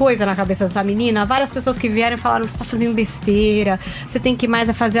tanta coisa na cabeça dessa menina. Várias pessoas que vieram e falaram, você tá fazendo besteira, você tem que mais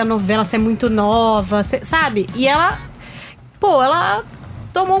fazer a novela, você é muito nova, sabe? E ela, ela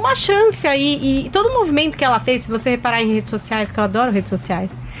tomou uma chance aí. E todo o movimento que ela fez, se você reparar em redes sociais, que eu adoro redes sociais,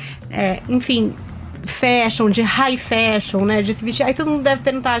 enfim... fashion, de high fashion, né? De se vestir. Aí todo mundo deve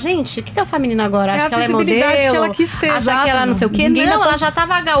perguntar, gente, o que é essa menina agora? Acha a que ela é visibilidade modelo? que ela quis ter, acha exato. que ela não sei o quê? Ninguém Não, dá pra- ela já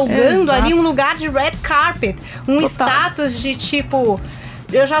tava galgando Exato. ali um lugar de red carpet. Um Total. status de tipo...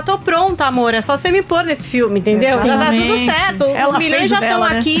 Eu já tô pronta, amor. É só você me pôr nesse filme, entendeu? Já tá tudo Exatamente. certo. Ela Os milhões fez já o estão dela,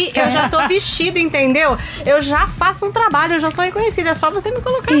 né? aqui. Eu já tô vestida, entendeu? Eu já faço um trabalho, eu já sou reconhecida. É só você me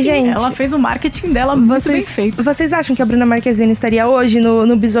colocar E, aqui. gente, Ela fez o marketing dela muito bem feito. Vocês acham que a Bruna Marquezine estaria hoje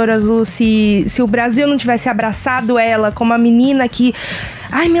no Besouro Azul se o Brasil não tivesse abraçado ela como a menina que...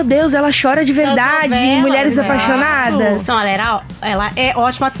 Ai, meu Deus, ela chora de verdade em novelas, Mulheres exato. Apaixonadas. Então, ela é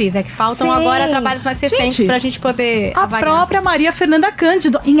ótima atriz. É que faltam Sim. agora trabalhos mais recentes Gente, pra gente poder A avaliar. própria Maria Fernanda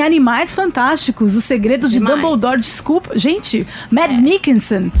Cândido, em Animais Fantásticos, Os Segredos Demais. de Dumbledore, desculpa. Gente, Mads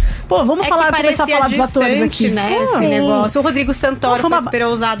Mikkelsen. Pô, vamos começar a parecia falar dos atores distante, aqui. né? Pô, Esse Sim. negócio. O Rodrigo Santoro Não, foi foi uma- super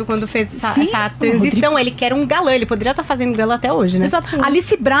ousado quando fez essa Sim, transição. Ele quer um galã. Ele poderia estar fazendo galã até hoje, né? Exato.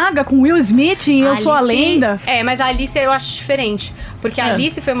 Alice Braga com Will Smith em Eu Sou a Alice- Lenda. Mas a Alice eu acho diferente. Porque a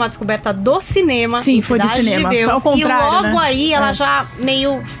Alice foi uma descoberta do cinema. Sim, em foi do Cidade cinema. De Deus, Foi ao contrário, e logo né? aí ela já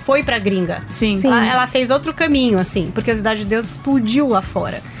meio foi pra gringa. Sim. Sim. Ela fez outro caminho, assim. Porque a Cidade de Deus explodiu lá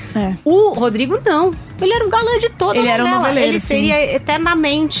fora. É. O Rodrigo não. Ele era o galã de toda Ele a era um novela. noveleiro, Ele sim. seria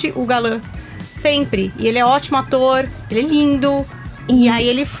eternamente o galã. Sempre. E ele é ótimo ator, ele é lindo. E aí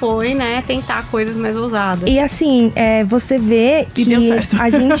ele foi, né, tentar coisas mais ousadas. E assim, você vê E que deu certo. a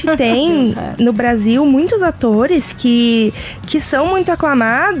gente tem Deu certo. no Brasil muitos atores que são muito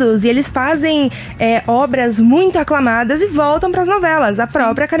aclamados e eles fazem obras muito aclamadas e voltam pras novelas. A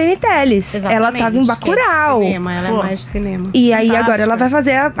própria Karine Telles. Ela Exatamente, tava em que é de Bacurau. cinema, ela Pô. é mais de cinema. E aí Fantástica. agora ela vai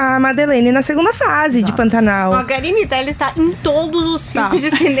fazer a Madeleine na segunda fase de Exato. Pantanal. A Karine Telles está em todos os Tá. filmes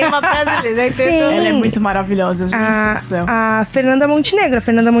de cinema brasileiro. É impressionante. Ela é muito maravilhosa, gente do céu. A Fernanda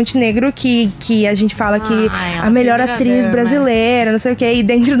Montenegro, que a gente fala que ela a melhor primeira atriz dama. brasileira, não sei o quê. E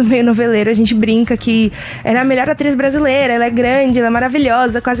dentro do meio noveleiro a gente brinca que ela é a melhor atriz brasileira, ela é grande, ela é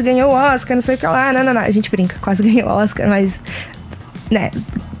maravilhosa, quase ganhou o Oscar, não sei o que lá. Não. A gente brinca, quase ganhou o Oscar, mas né,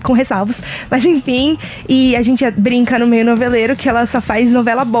 com ressalvas, mas enfim, e a gente brinca no meio noveleiro que ela só faz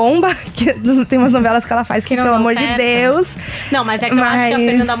novela bomba, que tem umas novelas que ela faz que pelo amor de Deus. Não, mas é que eu acho que a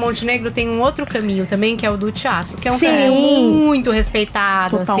Fernanda Montenegro tem um outro caminho também, que é o do teatro, que é um caminho muito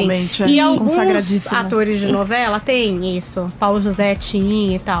respeitado, totalmente, assim. E alguns atores de novela têm isso, Paulo José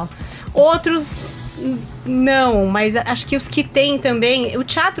tinha e tal. Outros não, mas acho que os que tem também, o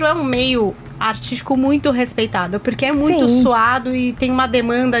teatro é um meio artístico muito respeitado, porque é muito suado e tem uma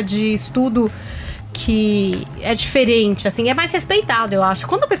demanda de estudo que é diferente, assim, é mais respeitado, eu acho.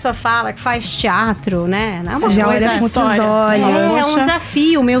 Quando a pessoa fala que faz teatro, né? Não é uma já coisa, olha com outros olhos. É um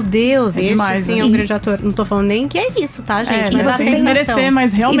desafio, meu Deus. É esse demais, sim é um grande ator. Não tô falando nem que é isso, tá, gente? Mas a tem que merecer,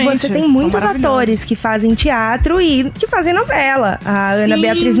 mas realmente. E você tem muitos atores que fazem teatro e que fazem novela. A Ana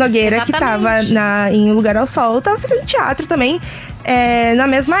Beatriz Nogueira, que tava em Um Lugar ao Sol, tava fazendo teatro também. Na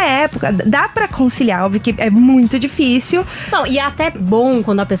mesma época. Dá pra conciliar, óbvio que é muito difícil. Não, e é até bom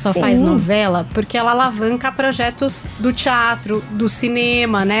quando a pessoa faz novela, porque ela alavanca projetos do teatro, do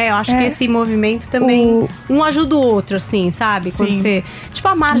cinema, né? Eu acho que esse movimento também, um ajuda o outro, assim, sabe? Quando você... Tipo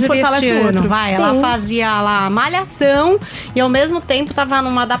a Marjorie este ano, ela fazia lá Malhação e ao mesmo tempo tava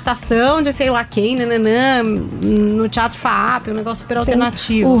numa adaptação de sei lá quem, no Teatro FAAP, um negócio super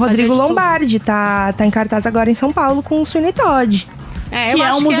alternativo. O Rodrigo Lombardi tá em cartaz agora em São Paulo com o Sweeney Todd. Que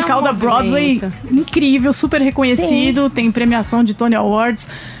é um musical da Broadway incrível, super reconhecido, tem premiação de Tony Awards,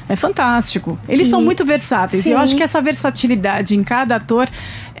 é fantástico. Eles são muito versáteis e eu acho que essa versatilidade em cada ator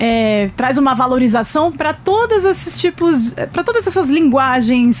traz uma valorização para todos esses tipos, para todas essas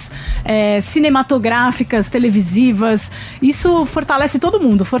linguagens cinematográficas, televisivas. Isso fortalece todo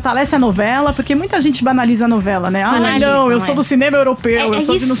mundo, fortalece a novela, porque muita gente banaliza a novela, né? Eu sou do cinema europeu, eu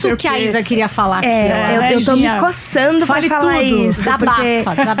sou de não sei o quê. É isso que a Isa queria falar aqui. Eu tô me coçando pra falar isso.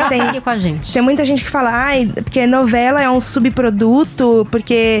 Desabafa aqui com a gente. Tem muita gente que fala, porque novela é um subproduto,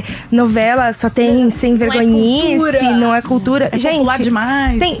 porque novela só tem sem vergonhice, não é cultura. Gente, popular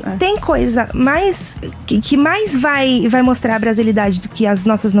demais. Tem coisa mais que mais vai mostrar a brasilidade do que as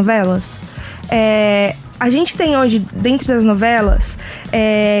nossas novelas? A gente tem hoje, dentro das novelas,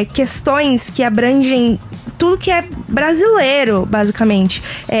 questões que abrangem tudo que é brasileiro, basicamente.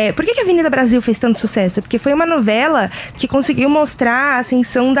 Por que a Avenida Brasil fez tanto sucesso? Porque foi uma novela que conseguiu mostrar a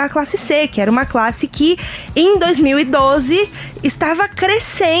ascensão da classe C, que era uma classe que, em 2012, estava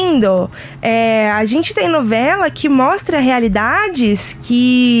crescendo. A gente tem novela que mostra realidades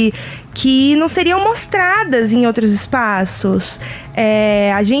que não seriam mostradas em outros espaços.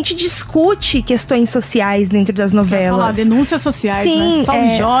 A gente discute questões sociais dentro das novelas. Falar, denúncias sociais, né?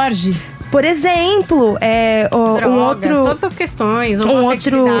 Salve Jorge. Por exemplo, drogas, todas as questões,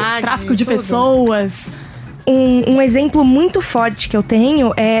 tráfico de pessoas. Um exemplo muito forte que eu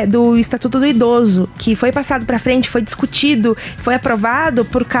tenho é do Estatuto do Idoso, que foi passado pra frente, foi discutido, foi aprovado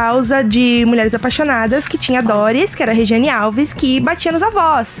por causa de Mulheres Apaixonadas, que tinha Doris, que era a Regiane Alves, que batia nos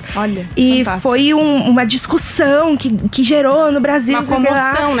avós. Olha, e fantástico. Foi uma discussão que gerou no Brasil. Uma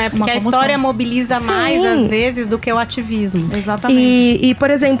comoção, né? Porque a história mobiliza mais, às vezes, do que o ativismo. Exatamente. E por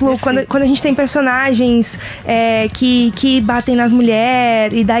exemplo, quando a gente tem personagens que batem nas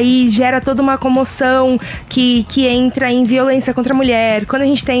mulheres, e daí gera toda uma comoção que entra em violência contra a mulher. Quando a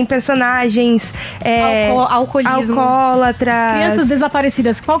gente tem personagens alcoólatras. Crianças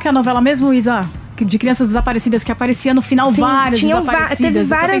desaparecidas. Qual que é a novela mesmo, Isa? De crianças desaparecidas que aparecia no final, várias desaparecidas. Teve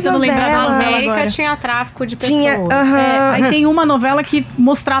várias novelas. Na América tinha tráfico de pessoas. Aí tem uma novela que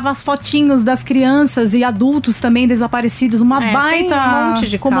mostrava as fotinhos das crianças e adultos também desaparecidos. Uma baita tem um monte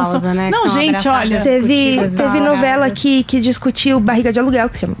de causa, né? Não, gente, olha. Teve novela que discutiu Barriga de Aluguel,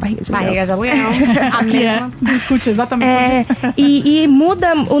 que chama Barriga de Aluguel. A mesma. Discute exatamente. E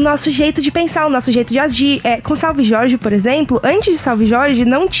muda o nosso jeito de pensar, o nosso jeito de agir. Com Salve Jorge, por exemplo, antes de Salve Jorge,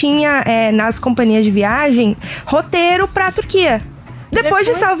 não tinha nas companhias de viagem roteiro pra Turquia. Depois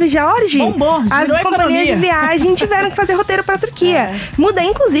de Salve Jorge, as companhias de viagem tiveram que fazer roteiro pra Turquia. Muda,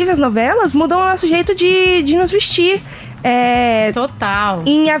 inclusive, as novelas mudam o nosso jeito de nos vestir. Total.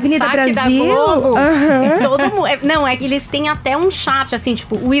 Em Avenida Brasil. Da Globo, não, é que eles têm até um chat, assim,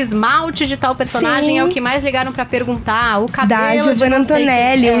 tipo, o esmalte de tal personagem é o que mais ligaram pra perguntar. O cabelo da Giovanna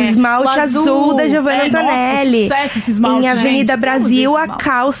Antonelli, o esmalte azul da Giovanna Antonelli. Nossa, sucesso esse esmalte, em Avenida Brasil, a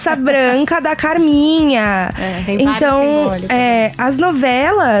calça branca da Carminha. Então, as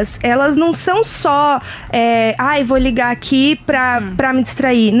novelas, elas não são só vou ligar aqui pra me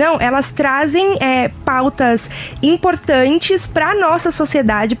distrair. Não, elas trazem pautas importantes para a nossa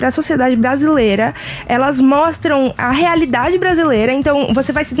sociedade, para a sociedade brasileira. Elas mostram a realidade brasileira, então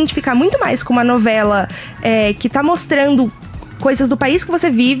você vai se identificar muito mais com uma novela que está mostrando coisas do país que você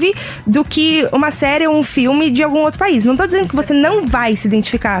vive do que uma série ou um filme de algum outro país. Não tô dizendo que você não vai se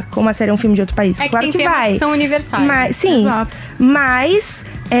identificar com uma série ou um filme de outro país. É que claro tem que temas vai. que são universais. Mas, sim, Exato. mas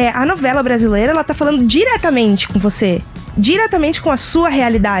a novela brasileira, ela tá falando diretamente com você. Diretamente com a sua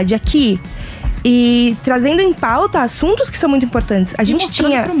realidade aqui. E trazendo em pauta assuntos que são muito importantes. A gente mostrando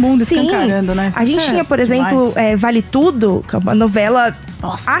tinha pro mundo, escancarando, né? A gente Isso tinha, por exemplo, Vale Tudo, que é uma novela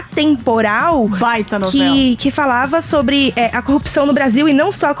atemporal. Baita novela. Que falava sobre a corrupção no Brasil, e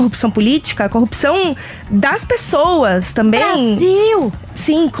não só a corrupção política, a corrupção das pessoas também. Brasil!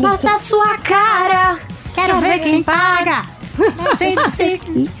 Sim, Mostra a sua cara! Quero ver quem paga! A gente fica.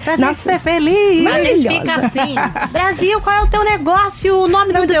 Pra gente ser feliz. A gente fica assim. Brasil, qual é o teu negócio? O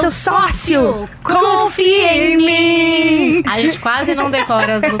nome do teu sócio? Confia em mim! A gente quase não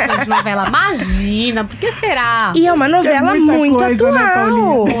decora as músicas de novela. Imagina, por que será? E é uma novela muita muito coisa, né, atual.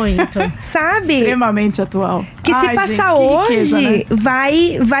 Paulinha? Muito. Sabe? Extremamente atual. Que se Ai, passar gente, que hoje, riqueza,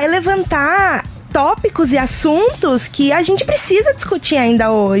 né? vai levantar tópicos e assuntos que a gente precisa discutir ainda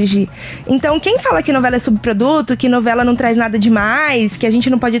hoje. Então, quem fala que novela é subproduto, que novela não traz nada demais, que a gente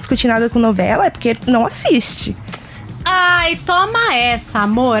não pode discutir nada com novela, é porque não assiste. Ai, toma essa,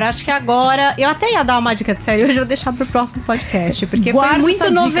 amor. Acho que agora... Eu até ia dar uma dica de série, hoje eu vou deixar pro próximo podcast. Porque Guarda foi muito essa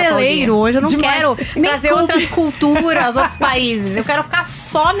dica, noveleiro. Paulinha. Hoje eu não Demais. quero Nem trazer conta. outras culturas, outros países. Eu quero ficar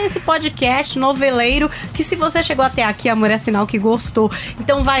só nesse podcast noveleiro, que se você chegou até aqui, amor, é sinal que gostou.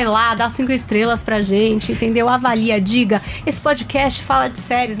 Então vai lá, dá 5 estrelas pra gente, entendeu? Avalia, diga. Esse podcast fala de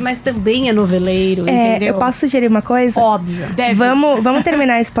séries, mas também é noveleiro, entendeu? Eu posso sugerir uma coisa? Óbvio. Deve. Vamos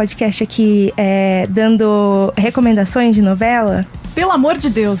terminar esse podcast aqui dando recomendações de novela? Pelo amor de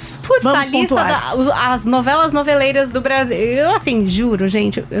Deus. Putz, Vamos a lista pontuar. as novelas noveleiras do Brasil. Eu, assim, juro,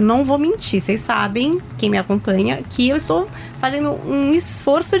 gente, eu não vou mentir. Vocês sabem, quem me acompanha, que eu estou fazendo um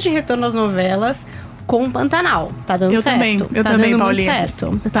esforço de retorno às novelas com o Pantanal. Tá dando Eu certo. também, eu tá também, dando Paulinha. muito certo.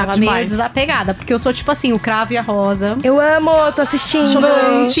 Eu Tá tava meio demais. desapegada, porque eu sou tipo assim, o Cravo e a Rosa. Eu amo, tô assistindo.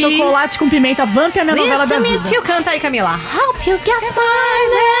 Chocolate com pimenta. Vamp é a minha novela da Listen me vida. to, canta aí, Camila. Hope you guess my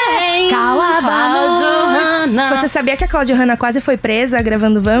name. Você sabia que a Cláudia Hanna quase foi presa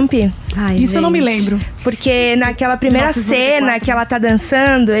gravando Vamp? Ai, Isso eu não me gente. lembro. Porque naquela primeira 1994. cena que ela tá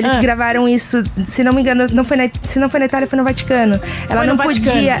dançando, eles gravaram isso, se não me engano, se não foi na Itália, foi no Vaticano. Ela Foi não no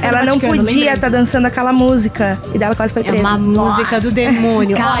Vaticano, podia, foi no ela não Vaticano, podia lembrei. estar dançando aquela música. E dela quase foi É presa. uma música do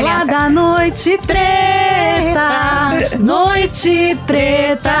demônio. Olha, Calada noite preta, noite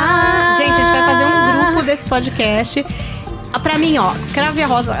preta. gente, a gente vai fazer um grupo desse podcast. Pra mim, ó, Cravo e a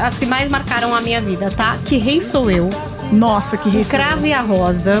Rosa, as que mais marcaram a minha vida, tá? Que Rei Sou Eu, Nossa, que rico. Cravo e a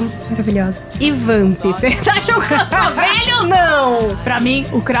Rosa Maravilhosa. e Vamp. Vocês acham que eu sou velho ou não? Pra mim,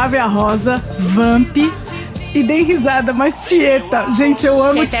 o Cravo e a Rosa, Vamp e dei risada, mas Tieta. Gente, eu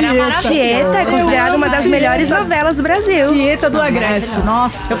amo Tieta era Tieta. maravilhosa. Tieta é considerada uma das melhores novelas do Brasil. Tieta do Agreste.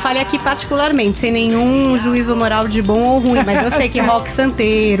 Nossa. Eu falei aqui particularmente, sem nenhum juízo moral de bom ou ruim, mas eu sei que Rock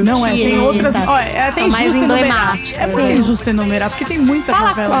Santeiro, Não é, tem Tieta, outras. Olha, é até são mais injusto enumerar. emblemáticas. É porque é injusto enumerar, porque tem muita Fala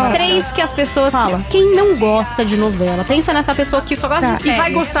novela. três que as pessoas... Fala. Quem não gosta de novela? Pensa nessa pessoa que só gosta de E série.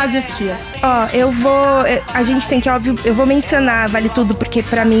 vai gostar de assistir. Ó, a gente tem que, óbvio, eu vou mencionar Vale Tudo, porque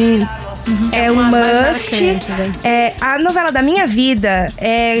pra mim é um uma das must. marcantes, né? A novela da minha vida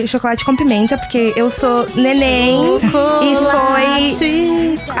é Chocolate com Pimenta, porque eu sou neném e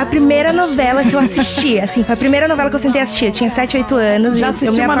foi a primeira novela que eu assisti. Assim, foi a primeira novela que eu sentei a assistir. Eu tinha 7, 8 anos Já e eu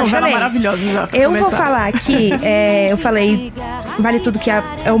assisti me uma novela apaixonei. maravilhosa já. pra Eu vou começar. falar aqui, eu falei Vale Tudo, que é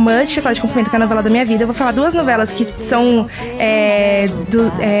o must, Chocolate com Pimenta, que é a novela da minha vida. Eu vou falar duas novelas que são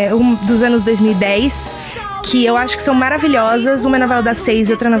dos anos 2010, que eu acho que são maravilhosas. Uma é a novela das 6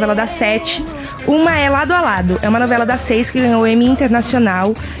 e outra é a novela das 7. Uma é Lado a Lado, é uma novela das 6 que ganhou o Emmy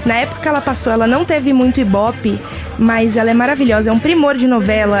Internacional. Na época que ela passou, ela não teve muito ibope, mas ela é maravilhosa, é um primor de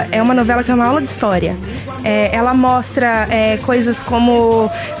novela. É uma novela que é uma aula de história. Ela mostra coisas como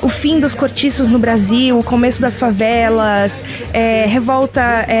o fim dos cortiços no Brasil, o começo das favelas,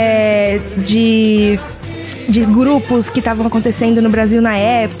 revolta de grupos que estavam acontecendo no Brasil na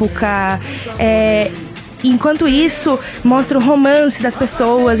época. Enquanto isso, mostra o romance das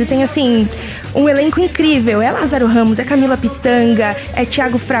pessoas e tem, assim, um elenco incrível. É Lázaro Ramos, é Camila Pitanga, é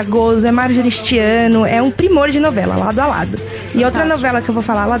Thiago Fragoso, é Mário Juristiano. É um primor de novela, Lado a Lado. E outra novela que eu vou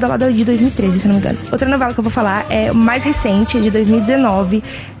falar, Lado a Lado é de 2013, se não me engano. Outra novela que eu vou falar é mais recente, é de 2019.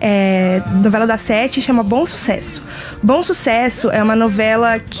 Novela da 7, chama Bom Sucesso. Bom Sucesso é uma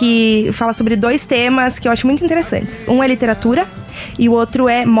novela que fala sobre dois temas que eu acho muito interessantes. Um é literatura e o outro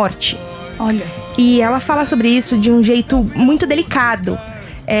é morte. Olha. E ela fala sobre isso de um jeito muito delicado.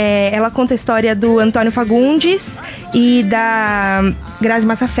 Ela conta a história do Antônio Fagundes e da Grazi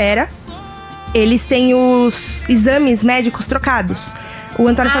Massafera. eles têm os exames médicos trocados. O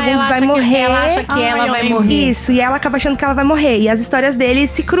Antônio Fagundes vai morrer. Ela acha que ela vai morrer. Isso, e ela acaba achando que ela vai morrer. E as histórias dele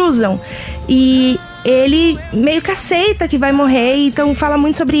se cruzam. E ele meio que aceita que vai morrer, então fala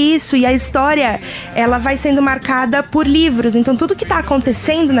muito sobre isso. E a história, ela vai sendo marcada por livros. Então tudo que tá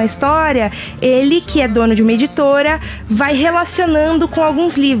acontecendo na história, ele, que é dono de uma editora, vai relacionando com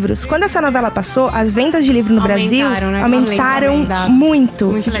alguns livros. Quando essa novela passou, as vendas de livro no Brasil aumentaram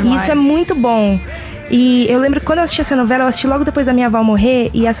muito. E isso é muito bom. E eu lembro que quando eu assisti essa novela, eu assisti logo depois da minha avó morrer,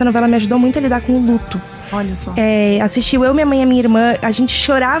 e essa novela me ajudou muito a lidar com o luto. Olha só. Assistiu eu, minha mãe e a minha irmã, a gente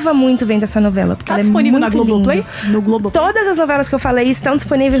chorava muito vendo essa novela, porque Tá ela disponível é muito na Globoplay? linda. No Globoplay. Todas as novelas que eu falei estão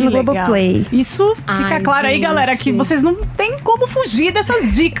disponíveis Que no legal. Globoplay. Isso fica Ai, claro aí, gente. galera, que vocês não tem como fugir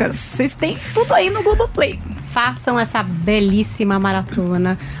dessas dicas. Vocês têm tudo aí no Globoplay. Façam essa belíssima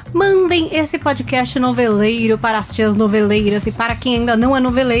maratona. Mandem esse podcast noveleiro para as tias noveleiras e para quem ainda não é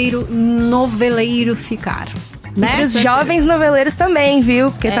noveleiro ficar. Né? E os jovens noveleiros também, viu?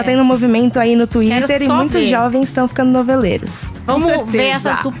 Porque tá tendo um movimento aí no Twitter Quero e só muitos ver. jovens estão ficando noveleiros. Vamos certeza. ver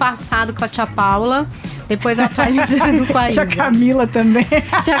essas do passado com a tia Paula. Depois atualizando com a Isa. Tia Camila também.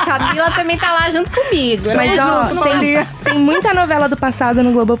 Tia Camila também tá lá junto comigo. né? Mas ó, Junto, tem muita novela do passado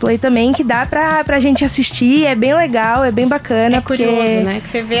no Globoplay também que dá pra gente assistir, é bem legal, é bem bacana. É curioso, porque né? Que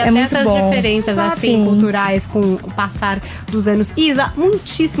você vê é até muito essas bom. diferenças assim, Sim. culturais com o passar dos anos. Isa,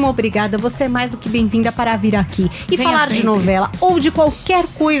 muitíssimo obrigada. Você é mais do que bem-vinda para vir aqui e Venha falar de sempre. novela ou de qualquer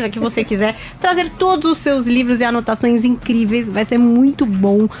coisa que você quiser. Trazer todos os seus livros e anotações incríveis. Vai ser muito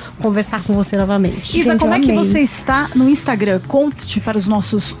bom conversar com você novamente. Isa, Gente, como eu é que amei. você está no Instagram? Conte para os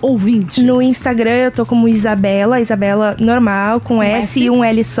nossos ouvintes. No Instagram eu tô como Isabela normal, com S e um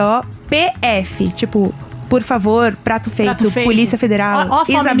L só, PF, tipo, por favor, prato feito, Polícia Federal, Ó a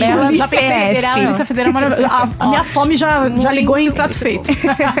fome Isabela minha, já PF. Polícia Federal maravilhosa. A minha fome já ligou em prato feito.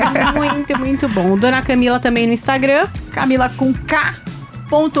 Muito, muito bom. Dona Camila também no Instagram. Camila com K.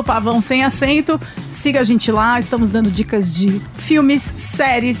 Pavão sem acento. Siga a gente lá, estamos dando dicas de filmes,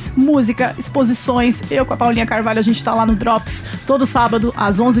 séries, música, exposições. Eu com a Paulinha Carvalho, a gente tá lá no Drops todo sábado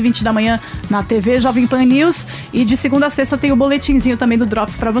às 11h20 da manhã na TV Jovem Pan News, e de segunda a sexta tem o boletinzinho também do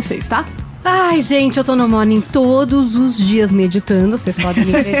Drops pra vocês, tá? Ai, gente, eu tô no Morning todos os dias meditando. Vocês podem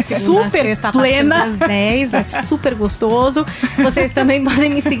me ver de segunda a Super sexta a partir plena. das 10. Vai ser super gostoso. Vocês também podem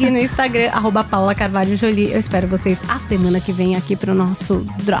me seguir no Instagram, @PaulaCarvalhoJolie. Eu espero vocês a semana que vem aqui pro nosso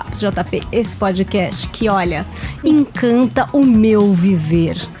Drops JP, esse podcast que, olha, encanta o meu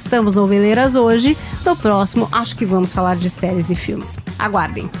viver. Estamos noveleiras hoje. No próximo, acho que vamos falar de séries e filmes.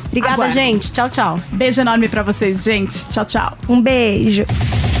 Aguardem. Obrigada, Aguardem. gente. Tchau, tchau. Beijo enorme pra vocês, gente. Tchau, tchau. Um beijo.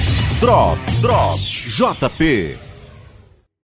 Drops JP.